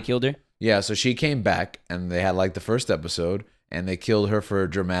and Yeah. they killed her? Yeah, so she came back and they had like the first episode and they killed her for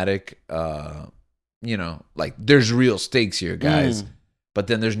dramatic like there's real stakes here, guys. But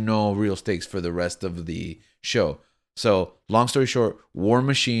then there's no real stakes for the rest of the show. So, long story short, War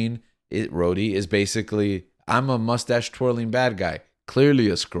Machine, Rhodey, is basically, I'm a mustache twirling bad guy. Clearly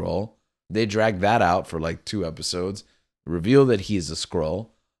a Skrull. They drag that out for like 2 episodes. Reveal that he's a Skrull.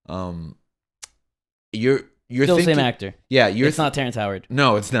 You're Still thinking, same actor. Yeah, It's not Terrence Howard.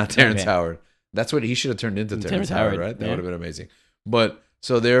 No, it's not Terrence Okay. Howard. That's what he should have turned into Terrence Terrence Howard, Howard, right? That yeah. would have been amazing. But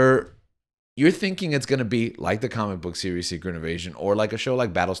so you're thinking it's going to be like the comic book series Secret Invasion or like a show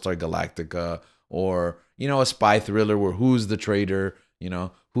like Battlestar Galactica or, a spy thriller where who's the traitor,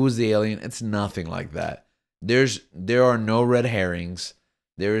 who's the alien. It's nothing like that. There are no red herrings.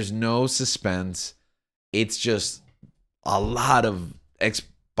 There is no suspense. It's just a lot of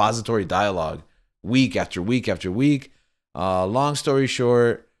expository dialogue week after week after week. Long story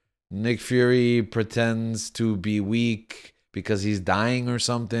short, Nick Fury pretends to be weak because he's dying or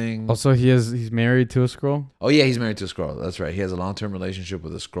something. Also, he's married to a Skrull. Oh yeah, he's married to a Skrull. That's right. He has a long-term relationship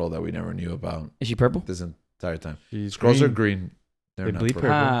with a Skrull that we never knew about Is she purple? this entire time. She's Skrulls are green. green. They're They not bleed purple.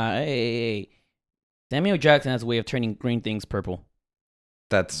 purple. Hey. Samuel Jackson has a way of turning green things purple.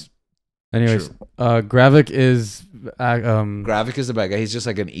 That's Anyways, True. Gravik is Gravik is the bad guy. He's just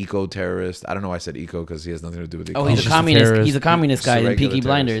like an eco terrorist. I don't know why I said eco because he has nothing to do with Oh, ecology. he's a just a communist. terrorist. He's a communist Just a guy in regular Peaky terrorist.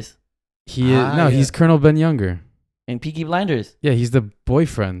 Blinders. he is Ah, he's yeah. Colonel Ben Younger. In Peaky Blinders. Yeah, he's the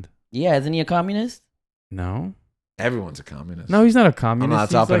boyfriend. Yeah, isn't he a communist? No, Everyone's a communist. no, he's not a communist.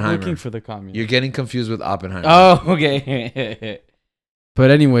 it's He's like Oppenheimer. looking for the communist. You're getting confused with Oppenheimer. Oh, okay.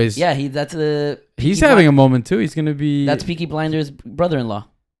 But anyways, Yeah, that's a. he's Peaky having a moment too. He's gonna be. That's Peaky Blinders' brother-in-law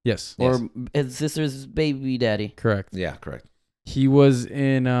yes, Yes. or his sister's baby daddy. correct. Yeah, correct. He was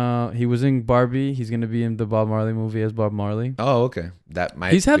in Barbie. He's gonna be in the Bob Marley movie as Bob Marley. Oh, okay. That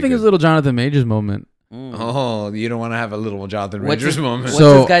might. He's be having good. his little Jonathan Majors moment. Mm. Oh, you don't want to have a little Jonathan What's Majors his- moment. What's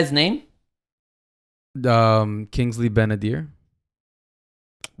So- this guy's name? Kingsley Benadir.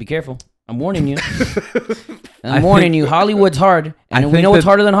 Be careful. I'm warning you. I I'm warning think- you. Hollywood's hard, I and we think know what's that-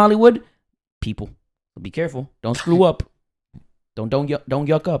 harder than Hollywood. People. So be careful. Don't screw up. Don't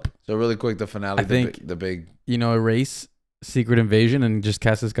yuck up. So really quick, the finale. I think- the big. You know, erase Secret Invasion and just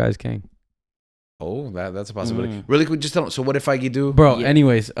cast this guy as king. Oh, that's a possibility. Mm. Really quick, just tell. So what did Feige do? Bro, Yeah.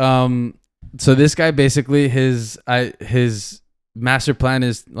 anyways, so this guy basically his master plan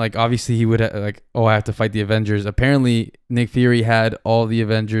is like obviously he would I have to fight the Avengers. Apparently Nick Fury had all the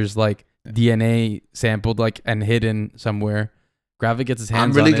Avengers like DNA sampled like and hidden somewhere. Gravik gets his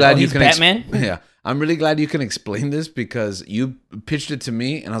hands I'm really on glad it. you he's can. Batman? Yeah, I'm really glad you can explain this because you pitched it to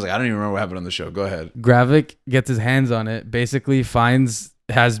me and I was like, I don't even remember what happened on the show. Go ahead. Gravik gets his hands on it. Basically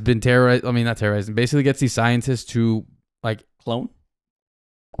has been terrorized. I mean, not terrorized. Basically gets these scientists to like Clone?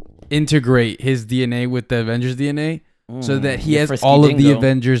 integrate his DNA with the Avengers DNA so that he The has frisky all of the dingo.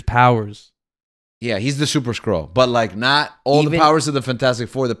 Avengers powers. Yeah, he's the Super Skrull, but like not all the Even- powers of the Fantastic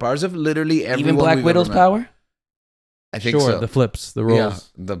Four. The powers of literally everyone. Even Black we've Widow's ever met. power? I think Sure, so. the flips, the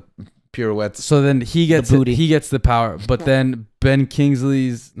rolls. Yeah, the pirouettes. So then he gets booty. he gets the power, but then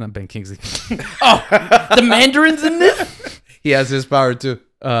not Ben Kingsley. The Mandarin's in this? He has his power too.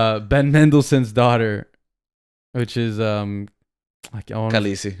 Ben Mendelsohn's daughter, which is like I want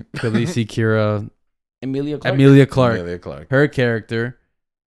Khaleesi. Khaleesi Kira Emilia Clarke? Emilia Clarke. Emilia Clarke. Her character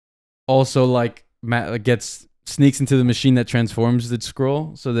also like sneaks into the machine that transforms the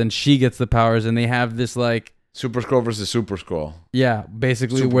scroll. So then she gets the powers, and they have this like Super Skrull versus Super Skrull. yeah,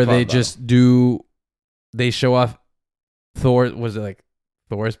 basically Super where they power battle. just they show off Thor. Was it like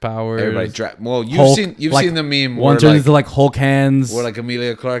Thor's powers? Everybody. Well, Hulk, you've like, seen the meme One where turns like, into like Hulk hands. where like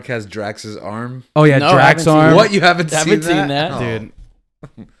Emilia Clarke has Drax's arm. Oh yeah, No, I Drax haven't seen arm. What, you haven't Haven't seen seen that, that.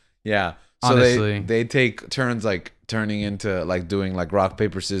 dude? Yeah. So Honestly. they take turns like turning into like doing like rock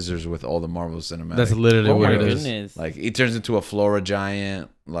paper scissors with all the Marvel cinematic. That's literally Oh what my it is. goodness. Like he turns into a Flora giant.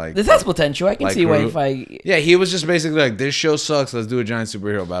 Like This has potential. I can like see why Groot. if I... yeah, he was just basically like, this show sucks. Let's do a giant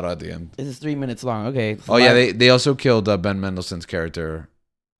superhero battle at the end. This is 3 minutes long. Okay. Oh yeah, they also killed Ben Mendelsohn's character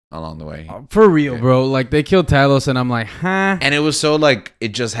along the way, For real, Okay. bro. Like they killed Talos, and I'm like, huh? and it was so like it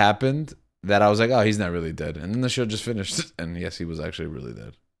just happened that I was like, oh, he's not really dead. And then the show just finished, and yes, he was actually really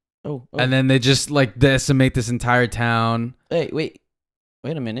dead. Oh. And then they just like decimate this entire town. Hey, wait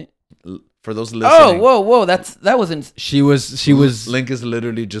a minute. For those listening, Whoa! That wasn't. She was. Link is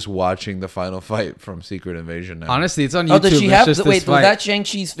literally just watching the final fight from Secret Invasion now. Honestly, it's on YouTube. Oh, does she It's have? just Wait, this was fight. that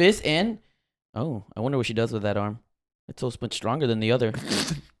Shang-Chi's fist? And oh, I wonder what she does with that arm. It's so much stronger than the other.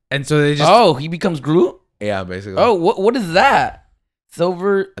 And so they just. Oh, he becomes Groot. Yeah, basically. Oh, what is that?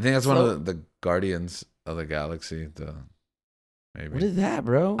 Silver. I think that's one of the Guardians of the Galaxy. Maybe. What is that,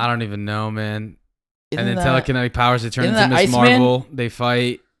 bro? I don't even know, man. Isn't And then that- telekinetic powers. They turn isn't into that Miss Iceman? Marvel. They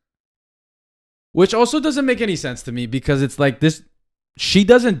fight. Which also doesn't make any sense to me because it's like this. She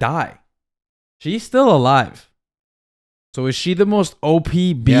doesn't die. She's still alive. So is she the most OP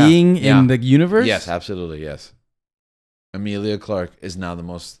being yeah. in the universe? Yes, absolutely, yes. Emilia Clarke is now the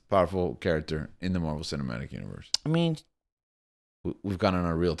most powerful character in the Marvel Cinematic Universe. I mean, We've gone on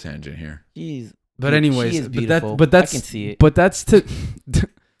a real tangent here. jeez. But She anyways, is but beautiful. that's I can see it. But that's to.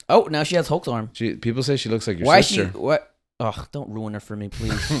 Oh, now she has Hulk's arm. People say she looks like your Why sister. What? Oh, don't ruin her for me,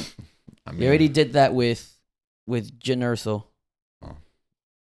 please. I They already did that with Jyn Erso. Oh.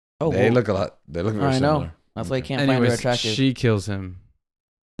 Oh, they whoa. look a lot. They look very I know. similar. That's why I Okay. can't find her anyways, attractive. she kills him.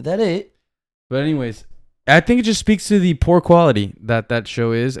 Is that it? But anyways, I think it just speaks to the poor quality that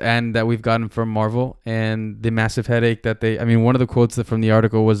show is and that we've gotten from Marvel and the massive headache that they. I mean, one of the quotes from the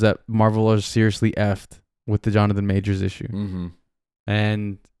article was that Marvel are seriously effed with the Jonathan Majors issue. Mm-hmm.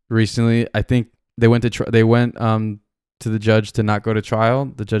 And recently, I think they went to the judge to not go to trial.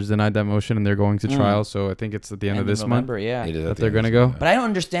 The judge denied that motion, and they're going to Mm. trial. So I think it's at the end of this November, yeah. that they're gonna go. But I don't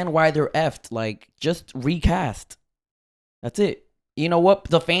understand why they're effed. Like, just recast. That's it. You know what?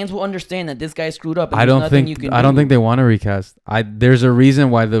 The fans will understand that this guy screwed up. And I there's don't nothing you think can I don't do. think they want to recast. There's a reason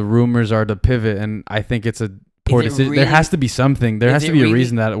why the rumors are to pivot, and I think it's a poor it decision. really- There has to be something. There is has to it be a really-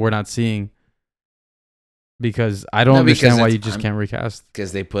 reason that we're not seeing. Because I don't No, understand because why it's- you just can't recast.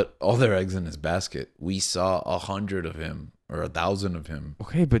 Because they put all their eggs in his basket. We saw 100 of him or 1,000 of him.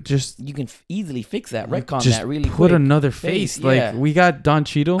 Okay, but just You can easily fix that. you Retcon just that really put quick. another face. Face, Like yeah. we got Don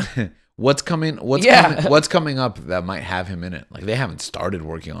Cheadle. What's coming? Yeah. What's coming up that might have him in it? Like they haven't started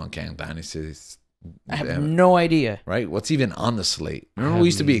working on Kang Dynasty, I have Yeah. no idea. right? What's even on the slate? I Remember have we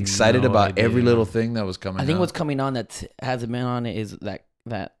used to be excited no about every idea. little thing that was coming. I think out? what's coming on that hasn't been on it is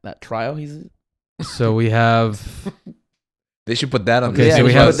that trial. He's So we have. They should put that on. Okay, the so we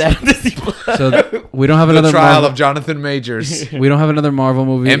he have- put that on Disney Plus. So we don't have the another trial Marvel, of Jonathan Majors. we don't have another Marvel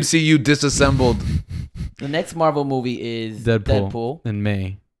movie MCU disassembled. The next Marvel movie is Deadpool. in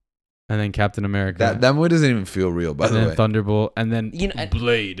May, and then Captain America, That movie doesn't even feel real, by and the then way. Thunderbolt, and then You know, and-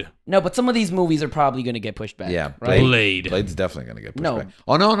 Blade. No, but some of these movies are probably going to get pushed back. Yeah, right. Blade. Blade's definitely gonna get pushed No. back.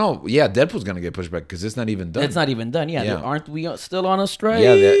 Oh no, yeah, Deadpool's gonna get pushed back because it's not even done. It's not even done. Yeah, Yeah. aren't we still on a strike?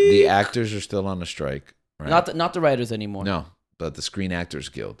 Yeah, the actors are still on a strike. Right? Not the writers anymore. no, but the Screen Actors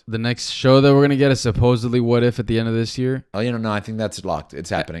Guild. The next show that we're gonna get is supposedly What If at the end of this year. Oh, no, I think that's locked. It's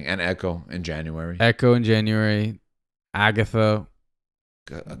happening. And Echo in January. Echo in January. Agatha.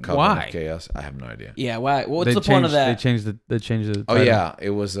 A Coven Why? of Chaos. I have no idea. Yeah. Why? What's They the point of changed- that? They changed the. Oh title. yeah, it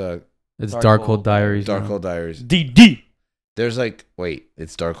was It's Dark Darkhold Diaries. now. Darkhold Diaries. DD. There's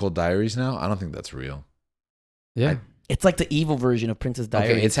it's Darkhold Diaries now. I don't think that's real. Yeah. It's like the evil version of Princess Diaries.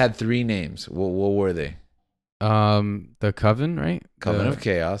 Okay, it's had 3 names. What were they? The Coven, right? Coven The- of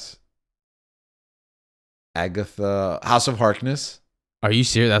Chaos. Agatha, House of Harkness. Are you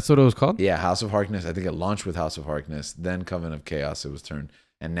serious? That's what it was called? Yeah, House of Harkness. I think it launched with House of Harkness, then Coven of Chaos. It was turned,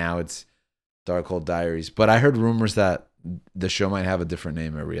 and now it's Darkhold Diaries. But I heard rumors that the show might have a different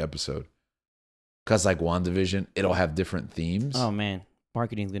name every episode, because like WandaVision, it'll have different themes. Oh man,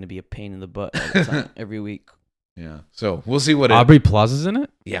 marketing's gonna be a pain in the butt all the time, every week. Yeah, so we'll see what. Aubrey Plaza's in it?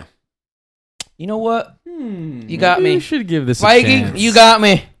 Yeah, You know what? You got Maybe me. We should give this a Feige, chance. you got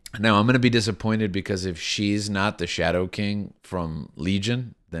me. now I'm gonna be disappointed because if she's not the Shadow King from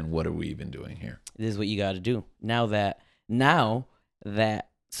Legion, then what are we even doing here? This is what you got to do. Now that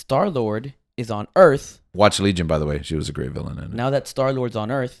Star Lord is on Earth. Watch Legion, by the way. She was a great villain in it. Now that Star Lord's on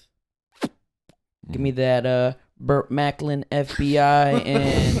Earth, give me that Burt Macklin FBI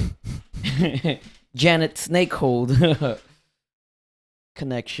and Janet Snakehold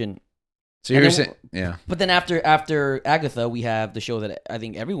connection. So and you're then- saying, yeah. But then after Agatha, we have the show that I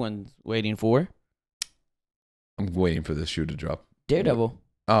think everyone's waiting for, I'm waiting for this shoe to drop. Daredevil.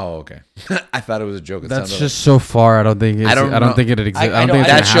 Oh, okay. I thought it was a joke. It That's sounded just so far. I don't think it's, I don't I don't know. think it exists. I I don't know- think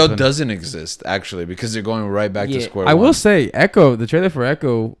it's that gonna show happen. doesn't exist actually because they're going right back to Yeah. square I one. will say Echo, the trailer for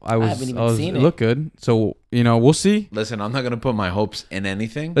Echo, haven't even seen it. looked good. So, we'll see. Listen, I'm not gonna put my hopes in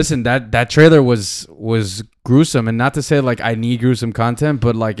anything. Listen, that trailer was gruesome, and not to say like I need gruesome content,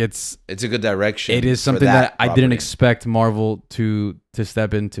 but like it's It's a good direction. it is for something that I didn't property. expect Marvel to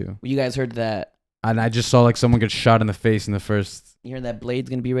step into. You guys heard that? And I just saw like someone get shot in the face in the first. You heard that Blade's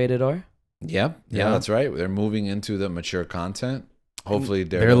gonna be rated R? Yeah, Yeah. that's right. They're moving into the mature content. Hopefully,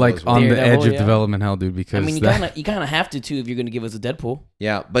 They're Daredevil like as well. on the Daredevil, edge of yeah. development hell, dude. Because I mean, you kind of have to too if you're gonna give us a Deadpool.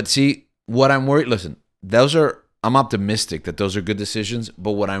 Yeah, but see, what I'm worried. Listen, I'm optimistic that those are good decisions.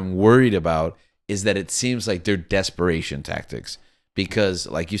 But what I'm worried about is that it seems like they're desperation tactics because,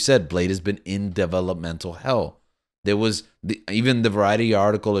 like you said, Blade has been in developmental hell. There was even the Variety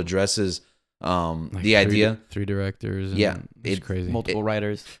article addresses like the idea, three directors. And Yeah, it's it- crazy. Multiple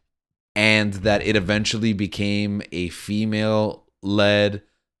writers. and that it eventually became a female-led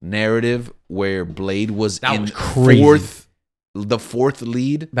narrative where Blade was That in was crazy. the fourth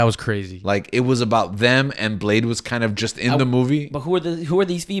lead. That was crazy. Like it was about them, and Blade was kind of just in the movie. But who are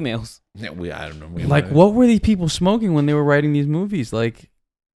these females? Yeah, I don't know. Like, what were these people smoking when they were writing these movies? Like,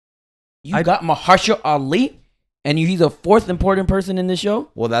 You got Mahershala Ali, and he's a fourth important person in this show.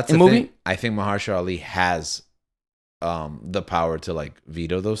 Well, that's in the movie? thing. I think Mahershala Ali has the power to like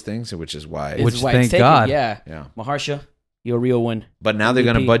veto those things, which is why. This Which, is why thank it's taken. God. Yeah, Yeah, Mahershala, you're a real one. but now they're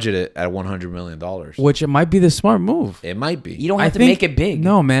gonna MVP. budget it at $100 million. which it might be the smart move. It might be. You don't I have to think- make it big.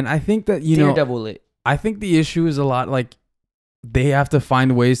 No, man. I think that you know. Daredevil it. I think the issue is a lot like they have to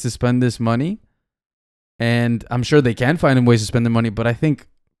find ways to spend this money, and I'm sure they can find ways to spend the money. But I think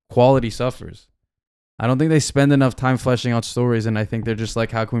quality suffers. I don't think they spend enough time fleshing out stories, and I think they're just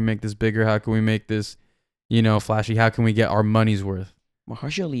like, how can we make this bigger? How can we make this, flashy? How can we get our money's worth?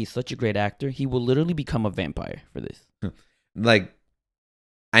 Mahershala Ali is such a great actor. He will literally become a vampire for this. Like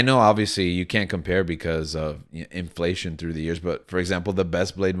I know obviously you can't compare because of inflation through the years, but for example, the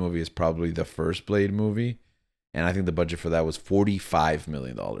best Blade movie is probably the first Blade movie, and I think the budget for that was $45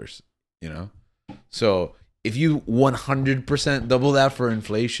 million. You know, so if you 100% double that for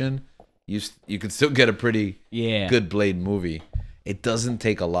inflation, you could still get a pretty good Blade movie. It doesn't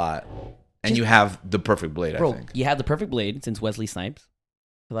take a lot, and you have the perfect Blade. Bro, I think you have the perfect Blade since Wesley Snipes.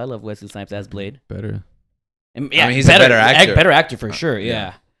 Because I love Wesley Snipes as Blade. Better. And, I mean, he's a better actor. Better actor for sure, yeah.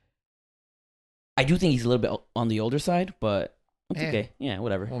 yeah. I do think he's a little bit on the older side, but it's Eh. okay. Yeah,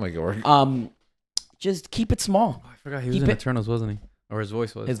 whatever. We'll make it work. Just keep it small. Oh, I forgot he was Keep in it- Eternals, wasn't he? Or his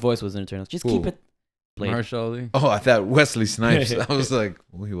voice was. His voice was in Eternals. Just Who? keep it Blade. Mahershala Ali. Oh, I thought Wesley Snipes. I was like,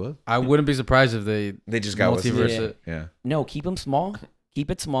 well, he was. I wouldn't be surprised if they They just got Wesley. multiverse Yeah. it. Yeah. No, keep him small.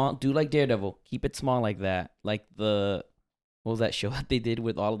 Keep it small. Do like Daredevil. Keep it small like that. Like what was that show that they did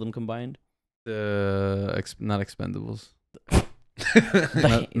with all of them combined? Not Expendables.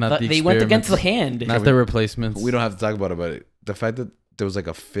 Like, not the they went against the experiments. hand. Not the replacements. We don't have to talk about it, but the fact that there was like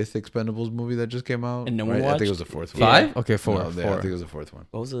a 5th Expendables movie that just came out. And no one right? I think it watched? was the 4th one. Yeah. 5? Okay, 4. No, yeah, I 4. think it was the 4th one.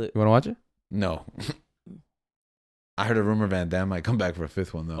 What was it? You want to watch it? No. I heard a rumor Van Damme might come back for a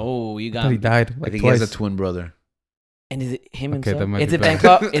 5th one though. Oh, you I got thought he me. died. I Like think twice. he has a twin brother. And is it him Okay, that himself? might Is be it Van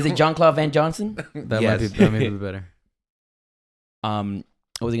better. Is it John Claude Van Johnson? That Yes. might be better. What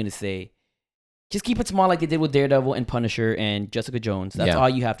was I gonna say? Just keep it small like they did with Daredevil and Punisher and Jessica Jones. That's Yeah. all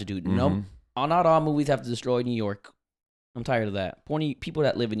you have to do. No, Mhm. not all movies have to destroy New York. I'm tired of that. Pointy people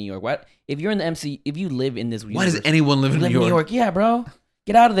that live in New York. What if you're in the MC? If you live in this, Why does universe, anyone live you in live New York? Yeah, bro.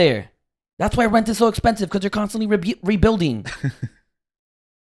 Get out of there. That's why rent is so expensive because they're constantly rebuilding.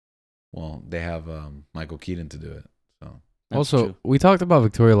 Well, they have Michael Keaton to do it. So That's Also, true. we talked about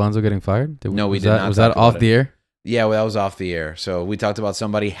Victoria Alonso getting fired. No, we was did that, not Was talk that off about the air? yeah, well, that was off the air. So we talked about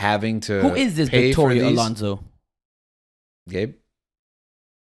somebody having to. Who is this pay for Victoria these- Alonso? Gabe.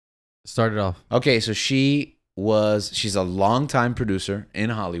 Started off. Okay, so she's a longtime producer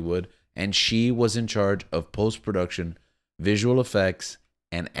in Hollywood, and she was in charge of post-production, visual effects,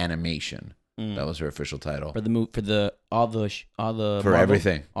 and animation. Mm. That was her official title. For the all the For Marvel?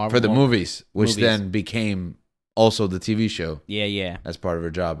 everything. All For the Mar- movies, which movies. then became also the TV show Yeah. as part of her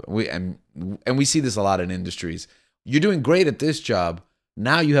job. And we see this a lot in industries. You're doing great at this job.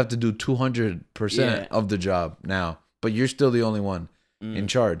 Now you have to do 200% of the job now, but you're still the only one in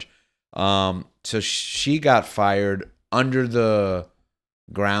charge. So she got fired under the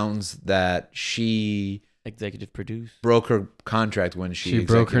grounds that she Executive produce. broke her contract when she broke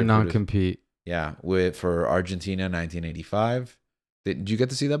her executive produced. non-compete. Yeah, for Argentina 1985. Did you get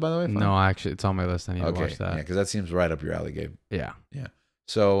to see that, by the way? No, actually, it's on my list. I need to Okay, watch that. yeah, because that seems right up your alley, Gabe. Yeah.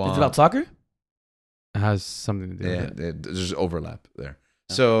 So It's about soccer? It has something to do yeah, with it. there's overlap there.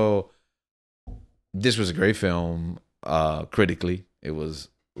 Yeah. So this was a great film. Critically, it was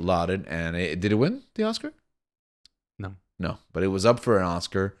lauded, and did it win the Oscar? No, but it was up for an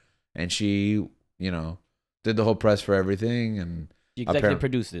Oscar, and she, did the whole press for everything, and You executive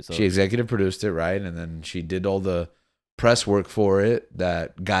produced it. So. she executive produced it, right? And then she did all the press work for it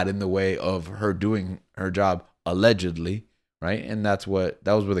that got in the way of her doing her job, allegedly, right? And that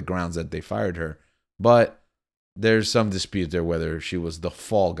was where the grounds that they fired her. But there's some dispute there whether she was the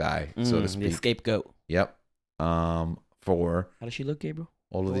fall guy, so to The speak. scapegoat. Yep. For How does she look, Gabriel?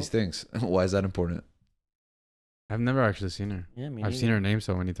 all of these things. Why is that important? I've never actually seen her. Yeah, I've seen her name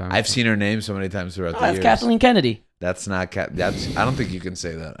so many times. I've seen her name so many times throughout Oh, the that's years. Kathleen Kennedy. That's not I don't think you can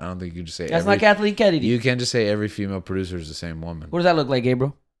say that. I don't think you just say That's every, not Kathleen Kennedy. You can't just say every female producer is the same woman. What does that look like,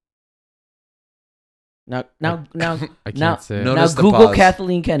 Gabriel? Now, I can't now- say. No. it. now Notice the Google pause.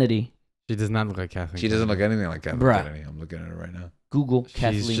 Kathleen Kennedy. She does not look like Kathleen. She doesn't look Kennedy. anything like Kathleen Bruh. Kennedy. I'm looking at her right now. Google She's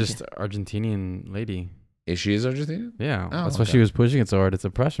Kathleen. just Argentinian lady. Is she Argentinian? Yeah, Oh, that's why okay. she was pushing it so hard. It's a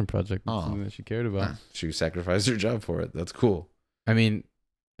passion project. It's Oh. something that she cared about. Ah, she sacrificed her job for it. That's cool. I mean,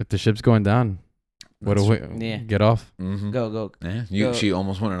 if the ship's going down, what a way. Yeah. Get off. Mm-hmm. Go. Yeah, Go. she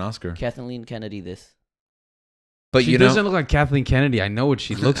almost won an Oscar. Kathleen Kennedy this. But She doesn't look like Kathleen Kennedy. I know what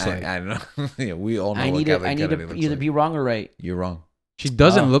she looks like. I know. Yeah, we all know I what need Kathleen to Kennedy looks either like. be wrong or right. You're wrong. She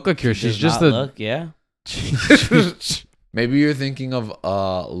doesn't Oh, look like her. She She's does just not a. look, yeah. Maybe you're thinking of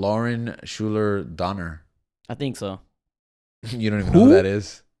Lauren Schuler Donner. I think so. You don't even know who Who? that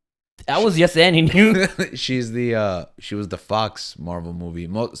is. I was just saying you. She was the Fox Marvel movie,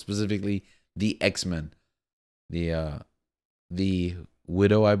 specifically the X-Men. The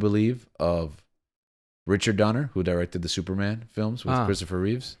widow, I believe, of Richard Donner, who directed the Superman films with Christopher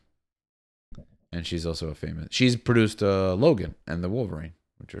Reeves. And she's also she's produced Logan and the Wolverine,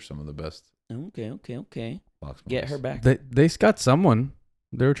 which are some of the best Okay. Fox movies. Get her back. They got someone.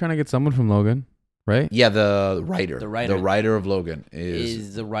 They were trying to get someone from Logan. right? Yeah, the writer. The writer. The writer of Logan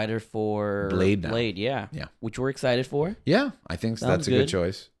Is the writer for Blade now. Blade, yeah. Yeah. Which we're excited for. Yeah, I think Sounds that's a good good.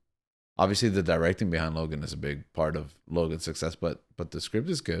 choice. Obviously, the directing behind Logan is a big part of Logan's success, but the script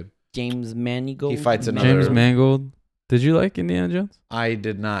is good. James Mangold. He fights another- James Mangold. Did you like Indiana Jones? I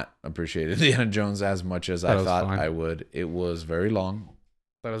did not appreciate Indiana Jones as much as That I was thought fine. I would. It was very long.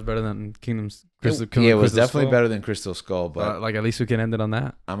 That was better than Kingdom's. Yeah, it was definitely better than Crystal Skull, but Like at least we can end it on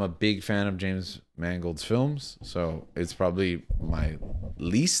that. I'm a big fan of James Mangold's films, so it's probably my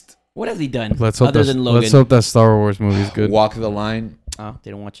least. What has he done? Let's hope other that. than Logan. Let's hope that Star Wars movie is good. Walk the Line, Oh,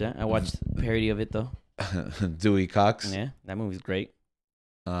 didn't watch that. I watched a parody of it though. Dewey Cox. Yeah, that movie's great.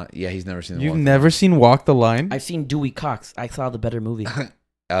 Yeah, he's never seen. You've Walk never seen Walk the Line? I've seen Dewey Cox. I saw the better movie.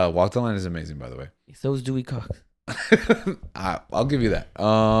 Walk the Line is amazing, by the way. So is Dewey Cox. I'll give you that.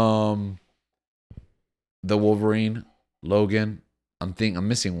 The Wolverine, Logan. I'm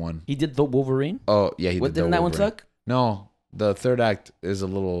missing one. He did the Wolverine. Oh yeah, he What did. The didn't that one Wolverine. suck? No, the third act is a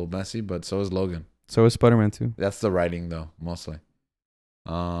little messy, but so is Logan. So is Spider-Man 2. That's the writing though, mostly.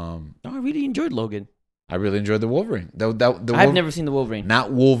 No, I really enjoyed Logan. I really enjoyed the Wolverine. I've never seen the Wolverine.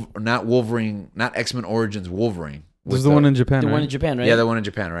 not Wolverine, not X-Men Origins Wolverine. This is the one in Japan, The right? one in Japan, right? Yeah, the one in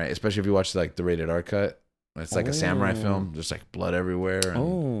Japan, right? Especially if you watch like the rated R cut. It's like a samurai Oh. film, just like blood everywhere.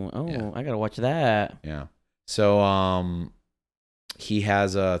 And, yeah. I gotta watch that. Yeah. So he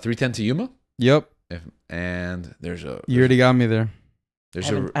has 310 to Yuma, Yep. and there's You already got me there. I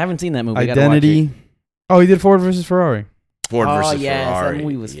haven't seen that movie. I gotta watch Identity. Oh, he did Ford versus Ferrari. Ford it. versus Oh yes, Ferrari. that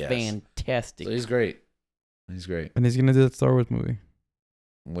movie was Yes. fantastic. So he's great. He's great, And he's going to do that Star Wars movie.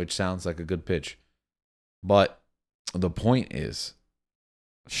 which sounds like a good pitch. But the point is,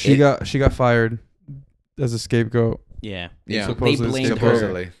 She got fired as a scapegoat. Yeah, yeah, Supposedly- blamed her.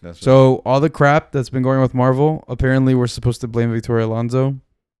 supposedly. That's what, So all the crap that's been going on with Marvel, apparently we're supposed to blame Victoria Alonso.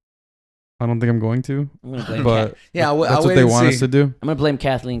 I don't think I'm going to, I'm gonna blame. but yeah, I'll that's wait what they and want see. us to do. I'm gonna blame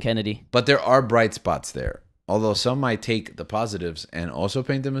Kathleen Kennedy. But there are bright spots there. Although some might take the positives and also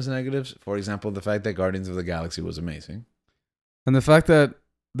paint them as negatives. For example, the fact that Guardians of the Galaxy was amazing. And the fact that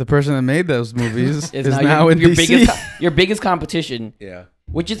the person that made those movies Is is now now in your DC. your biggest competition, Yeah.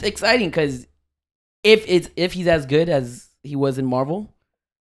 which is exciting because if he's as good as he was in Marvel,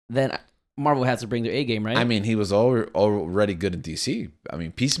 then Marvel has to bring their A game, right? I mean, he was already good in DC. I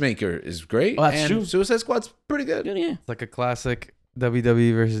mean, Peacemaker is great. Oh, that's and true. Suicide Squad's pretty good. yeah, yeah. It's like a classic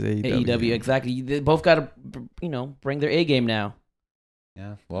WWE versus AEW. AEW, exactly. They both got to, bring their A game now.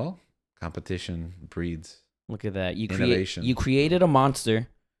 Yeah. Well, competition breeds. Look at that. Innovation. You created a monster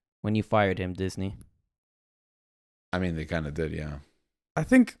when you fired him, Disney. I mean, they kind of did, yeah. I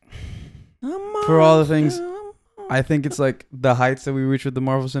think For all the things- I think it's like the heights that we reach with the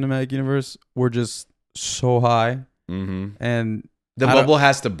Marvel Cinematic Universe were just so high, Mm-hmm. and The I don't- bubble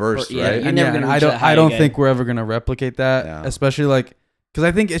has to burst, Yeah, right? You're and never yeah, gonna and I reach don't that high I don't again. think we're ever gonna replicate that, Yeah. especially like because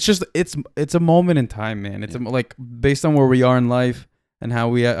I think it's just it's a moment in time, man. It's like based on where we are in life and how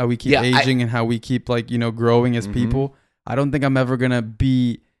we keep Yeah, aging and how we keep like growing as Mhm. people. I don't think I'm ever gonna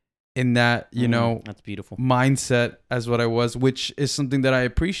be in that That's beautiful. mindset as what I was, which is something that I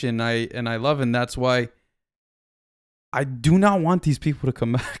appreciate and I love, and that's why I do not want these people to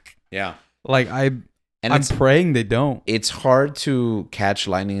come back. Yeah. Like And I'm it's praying they don't. it's hard to catch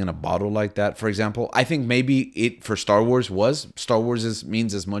lightning in a bottle like that. For example, I think maybe it for Star Wars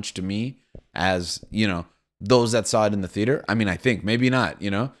means as much to me as, those that saw it in the theater. I mean, I think maybe not,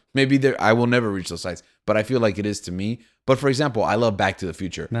 maybe I will never reach those heights, but I feel like it is to me. But for example, I love Back to the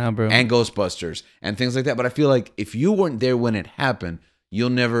Future Nah, bro. and Ghostbusters and things like that. But I feel like if you weren't there when it happened,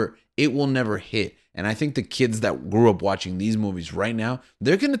 it will never hit. And I think the kids that grew up watching these movies right now,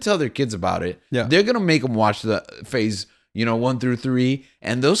 they're going to tell their kids about it. Yeah. They're going to make them watch the phase, 1 through 3.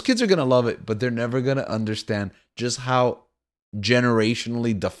 And those kids are going to love it, but they're never going to understand just how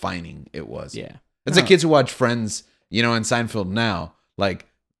generationally defining it was. Yeah. It's like kids who watch Friends, and Seinfeld now. Like,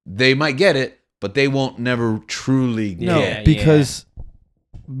 they might get it, but they won't never truly No, get it. because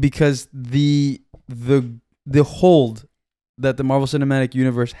the hold that the Marvel Cinematic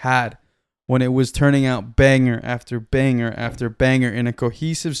Universe had when it was turning out banger after banger after banger in a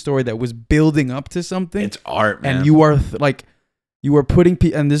cohesive story that was building up to something, It's art, man. and you are you are putting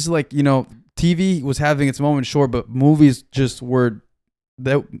and this is like TV was having its moment, sure, but movies just were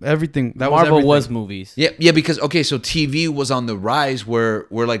that everything that Marvel was was everything. movies. Yeah, because so TV was on the rise where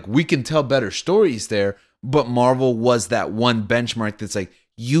like we can tell better stories there, but Marvel was that one benchmark that's like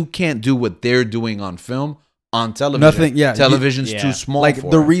you can't do what they're doing on film on television. Nothing, yeah, Television's yeah. too small. Like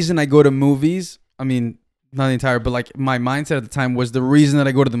for the it. reason I go to movies, I mean, not the entire, but like my mindset at the time was the reason that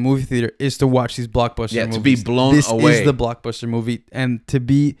I go to the movie theater is to watch these blockbuster Yeah, movies. to be blown this away. is the blockbuster movie, and to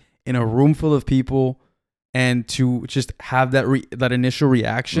be in a room full of people and to just have that initial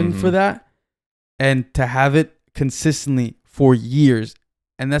reaction for that, and to have it consistently for years.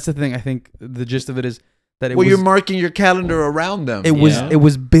 And that's the thing. I think the gist of it is that you're marking your calendar around them. It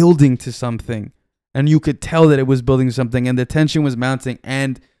was building to something, and you could tell that it was building to something, and the tension was mounting.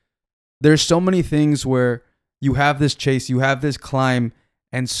 And there's so many things where you have this chase, you have this climb,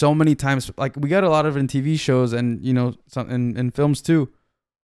 and so many times, like we got a lot of it in TV shows and, you know, some in films too,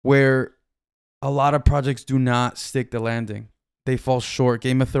 where a lot of projects do not stick the landing. They fall short.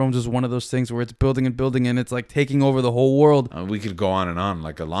 Game of Thrones is one of those things where it's building and building, and it's like taking over the whole world. We could go on and on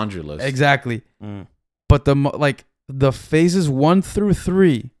like a laundry list. Exactly. But the phases 1 through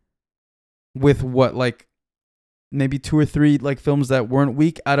 3, with what, like maybe 2 or 3 like films that weren't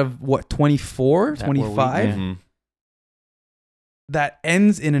weak out of what, 24, 25, that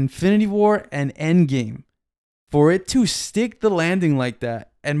ends in Infinity War and Endgame. For it to stick the landing like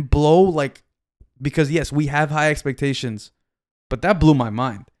that and blow, like, because yes, we have high expectations, but that blew my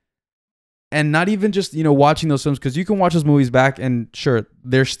mind. And not even just, you know, watching those films, because you can watch those movies back and sure,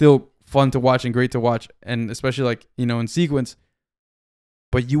 they're still fun to watch and great to watch, and especially like, you know, in sequence,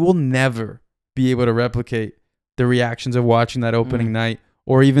 but you will never be able to replicate the reactions of watching that opening night,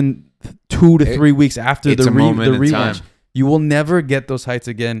 or even 2 to 3 weeks after the rewatch. You will never get those heights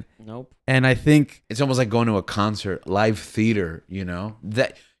again. Nope. And I think it's almost like going to a concert, live theater, you know,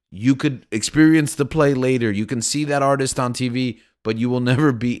 that you could experience the play later. You can see that artist on TV, but you will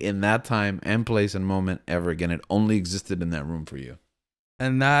never be in that time and place and moment ever again. It only existed in that room for you.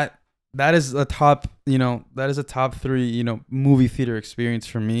 And that is a top, you know, that is a top 3, you know, movie theater experience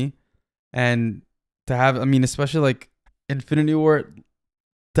for me. And to have, I mean, especially like Infinity War,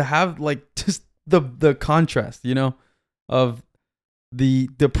 to have like just the contrast, you know, of the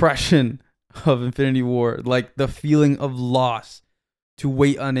depression of Infinity War, like the feeling of loss, to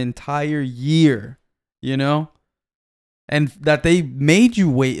wait an entire year, you know, and that they made you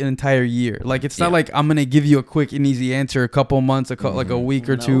wait an entire year. Like, it's not like I'm gonna give you a quick and easy answer a couple months, like a week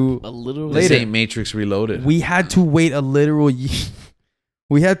or two later. This ain't Matrix Reloaded. We had to wait a literal year.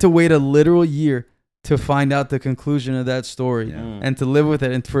 We had to wait a literal year to find out the conclusion of that story, and to live with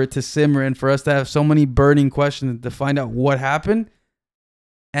it, and for it to simmer, and for us to have so many burning questions to find out what happened.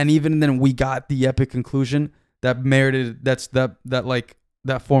 And even then, we got the epic conclusion that merited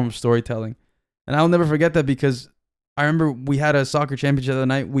that form of storytelling. And I'll never forget that, because I remember we had a soccer championship the other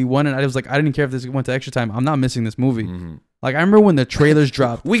night. We won, and I was like, I didn't care if this went to extra time. I'm not missing this movie. Like, I remember when the trailers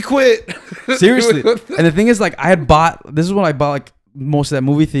dropped. We quit. Seriously. And the thing is, like, this is when I bought like most of that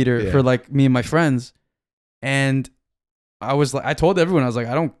movie theater for like me and my friends. And I was like, I told everyone, I was like,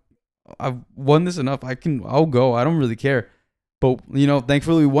 I've won this enough. I'll go. I don't really care. But, you know,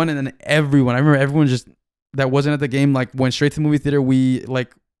 thankfully we won. And then I remember everyone just that wasn't at the game, like, went straight to the movie theater. We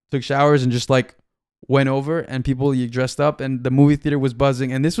like took showers and just like went over, and people dressed up, and the movie theater was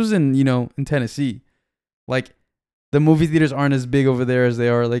buzzing. And this was in, you know, in Tennessee. Like, the movie theaters aren't as big over there as they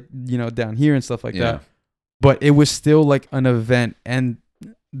are, like, you know, down here and stuff like that. But it was still like an event. And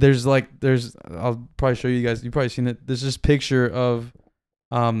there's I'll probably show you guys. You've probably seen it. There's this picture of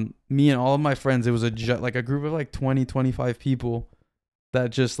me and all of my friends. It was a group of like 20, 25 people that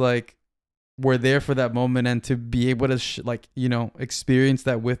just like were there for that moment, and to be able to like, you know, experience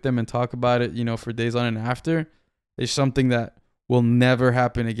that with them and talk about it, you know, for days on and after, is something that will never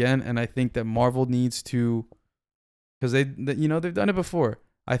happen again. And I think that Marvel needs to, because you know, they've done it before.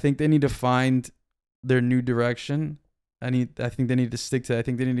 I think they need to find their new direction. I think they need to stick to it. I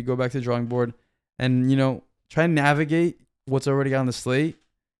think they need to go back to the drawing board and, you know, try and navigate what's already on the slate,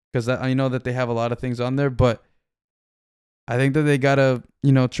 because I know that they have a lot of things on there, but I think that they gotta,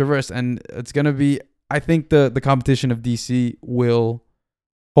 you know, traverse, and it's gonna be, I think the competition of DC will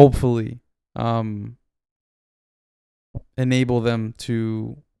hopefully enable them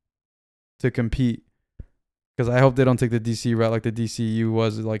to compete, because I hope they don't take the DC route like the DCU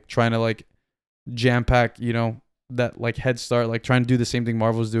was, like trying to like jam pack, you know, that like head start, like trying to do the same thing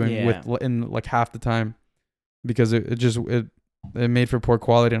Marvel's doing in like half the time, because it made for poor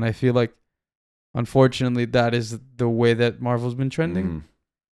quality. And I feel like, unfortunately, that is the way that Marvel's been trending,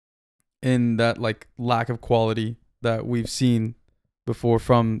 in that like lack of quality that we've seen before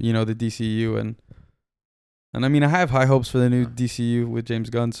from, you know, the DCU. And I mean, I have high hopes for the new DCU with James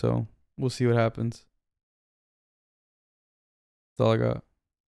Gunn, so we'll see what happens. That's all I got.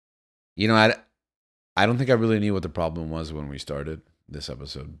 You know, I don't think I really knew what the problem was when we started this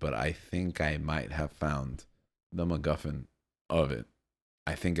episode, but I think I might have found the MacGuffin of it.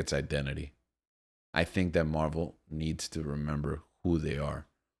 I think it's identity. I think that Marvel needs to remember who they are.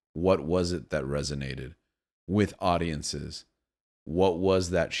 What was it that resonated with audiences what was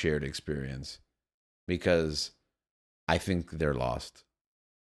that shared experience? Because I think they're lost.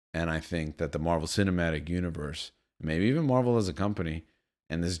 And I think that the Marvel Cinematic Universe, maybe even Marvel as a company,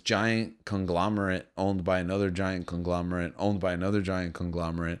 and this giant conglomerate owned by another giant conglomerate, owned by another giant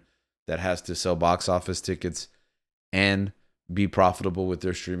conglomerate that has to sell box office tickets and be profitable with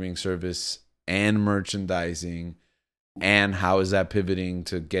their streaming service and merchandising. And how is that pivoting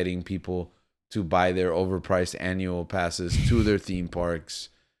to getting people to buy their overpriced annual passes to their theme parks?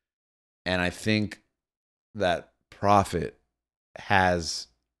 And I think that profit has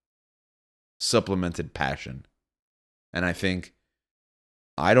supplemented passion. And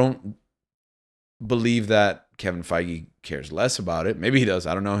I don't believe that Kevin Feige cares less about it. Maybe he does.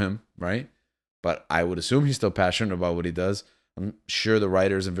 I don't know him, right? But I would assume he's still passionate about what he does. I'm sure the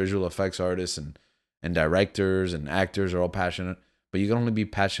writers and visual effects artists and directors and actors are all passionate, but you can only be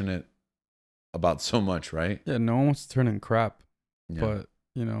passionate about so much, right? Yeah, no one wants to turn in crap. Yeah. But,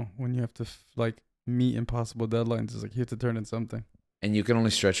 you know, when you have to like meet impossible deadlines, it's like you have to turn in something. And you can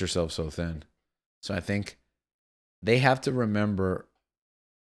only stretch yourself so thin. So I think they have to remember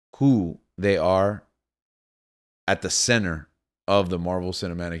who they are at the center of the Marvel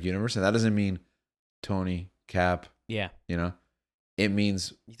Cinematic Universe. And that doesn't mean Tony, Cap, Yeah. you know? It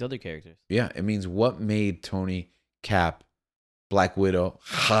means, These other characters. yeah, it means what made Tony, Cap, Black Widow,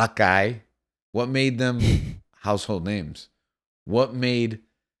 Hawkeye, what made them household names? What made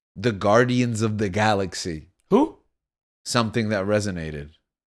the Guardians of the Galaxy Who? something that resonated,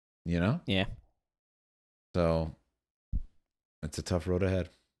 you know? Yeah. So it's a tough road ahead.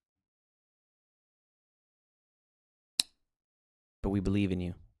 But we believe in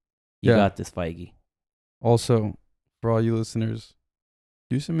you. You Yeah. got this, Feige. Also, for all you listeners,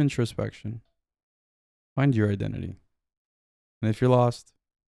 do some introspection. Find your identity. And if you're lost,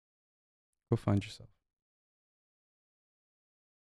 go find yourself.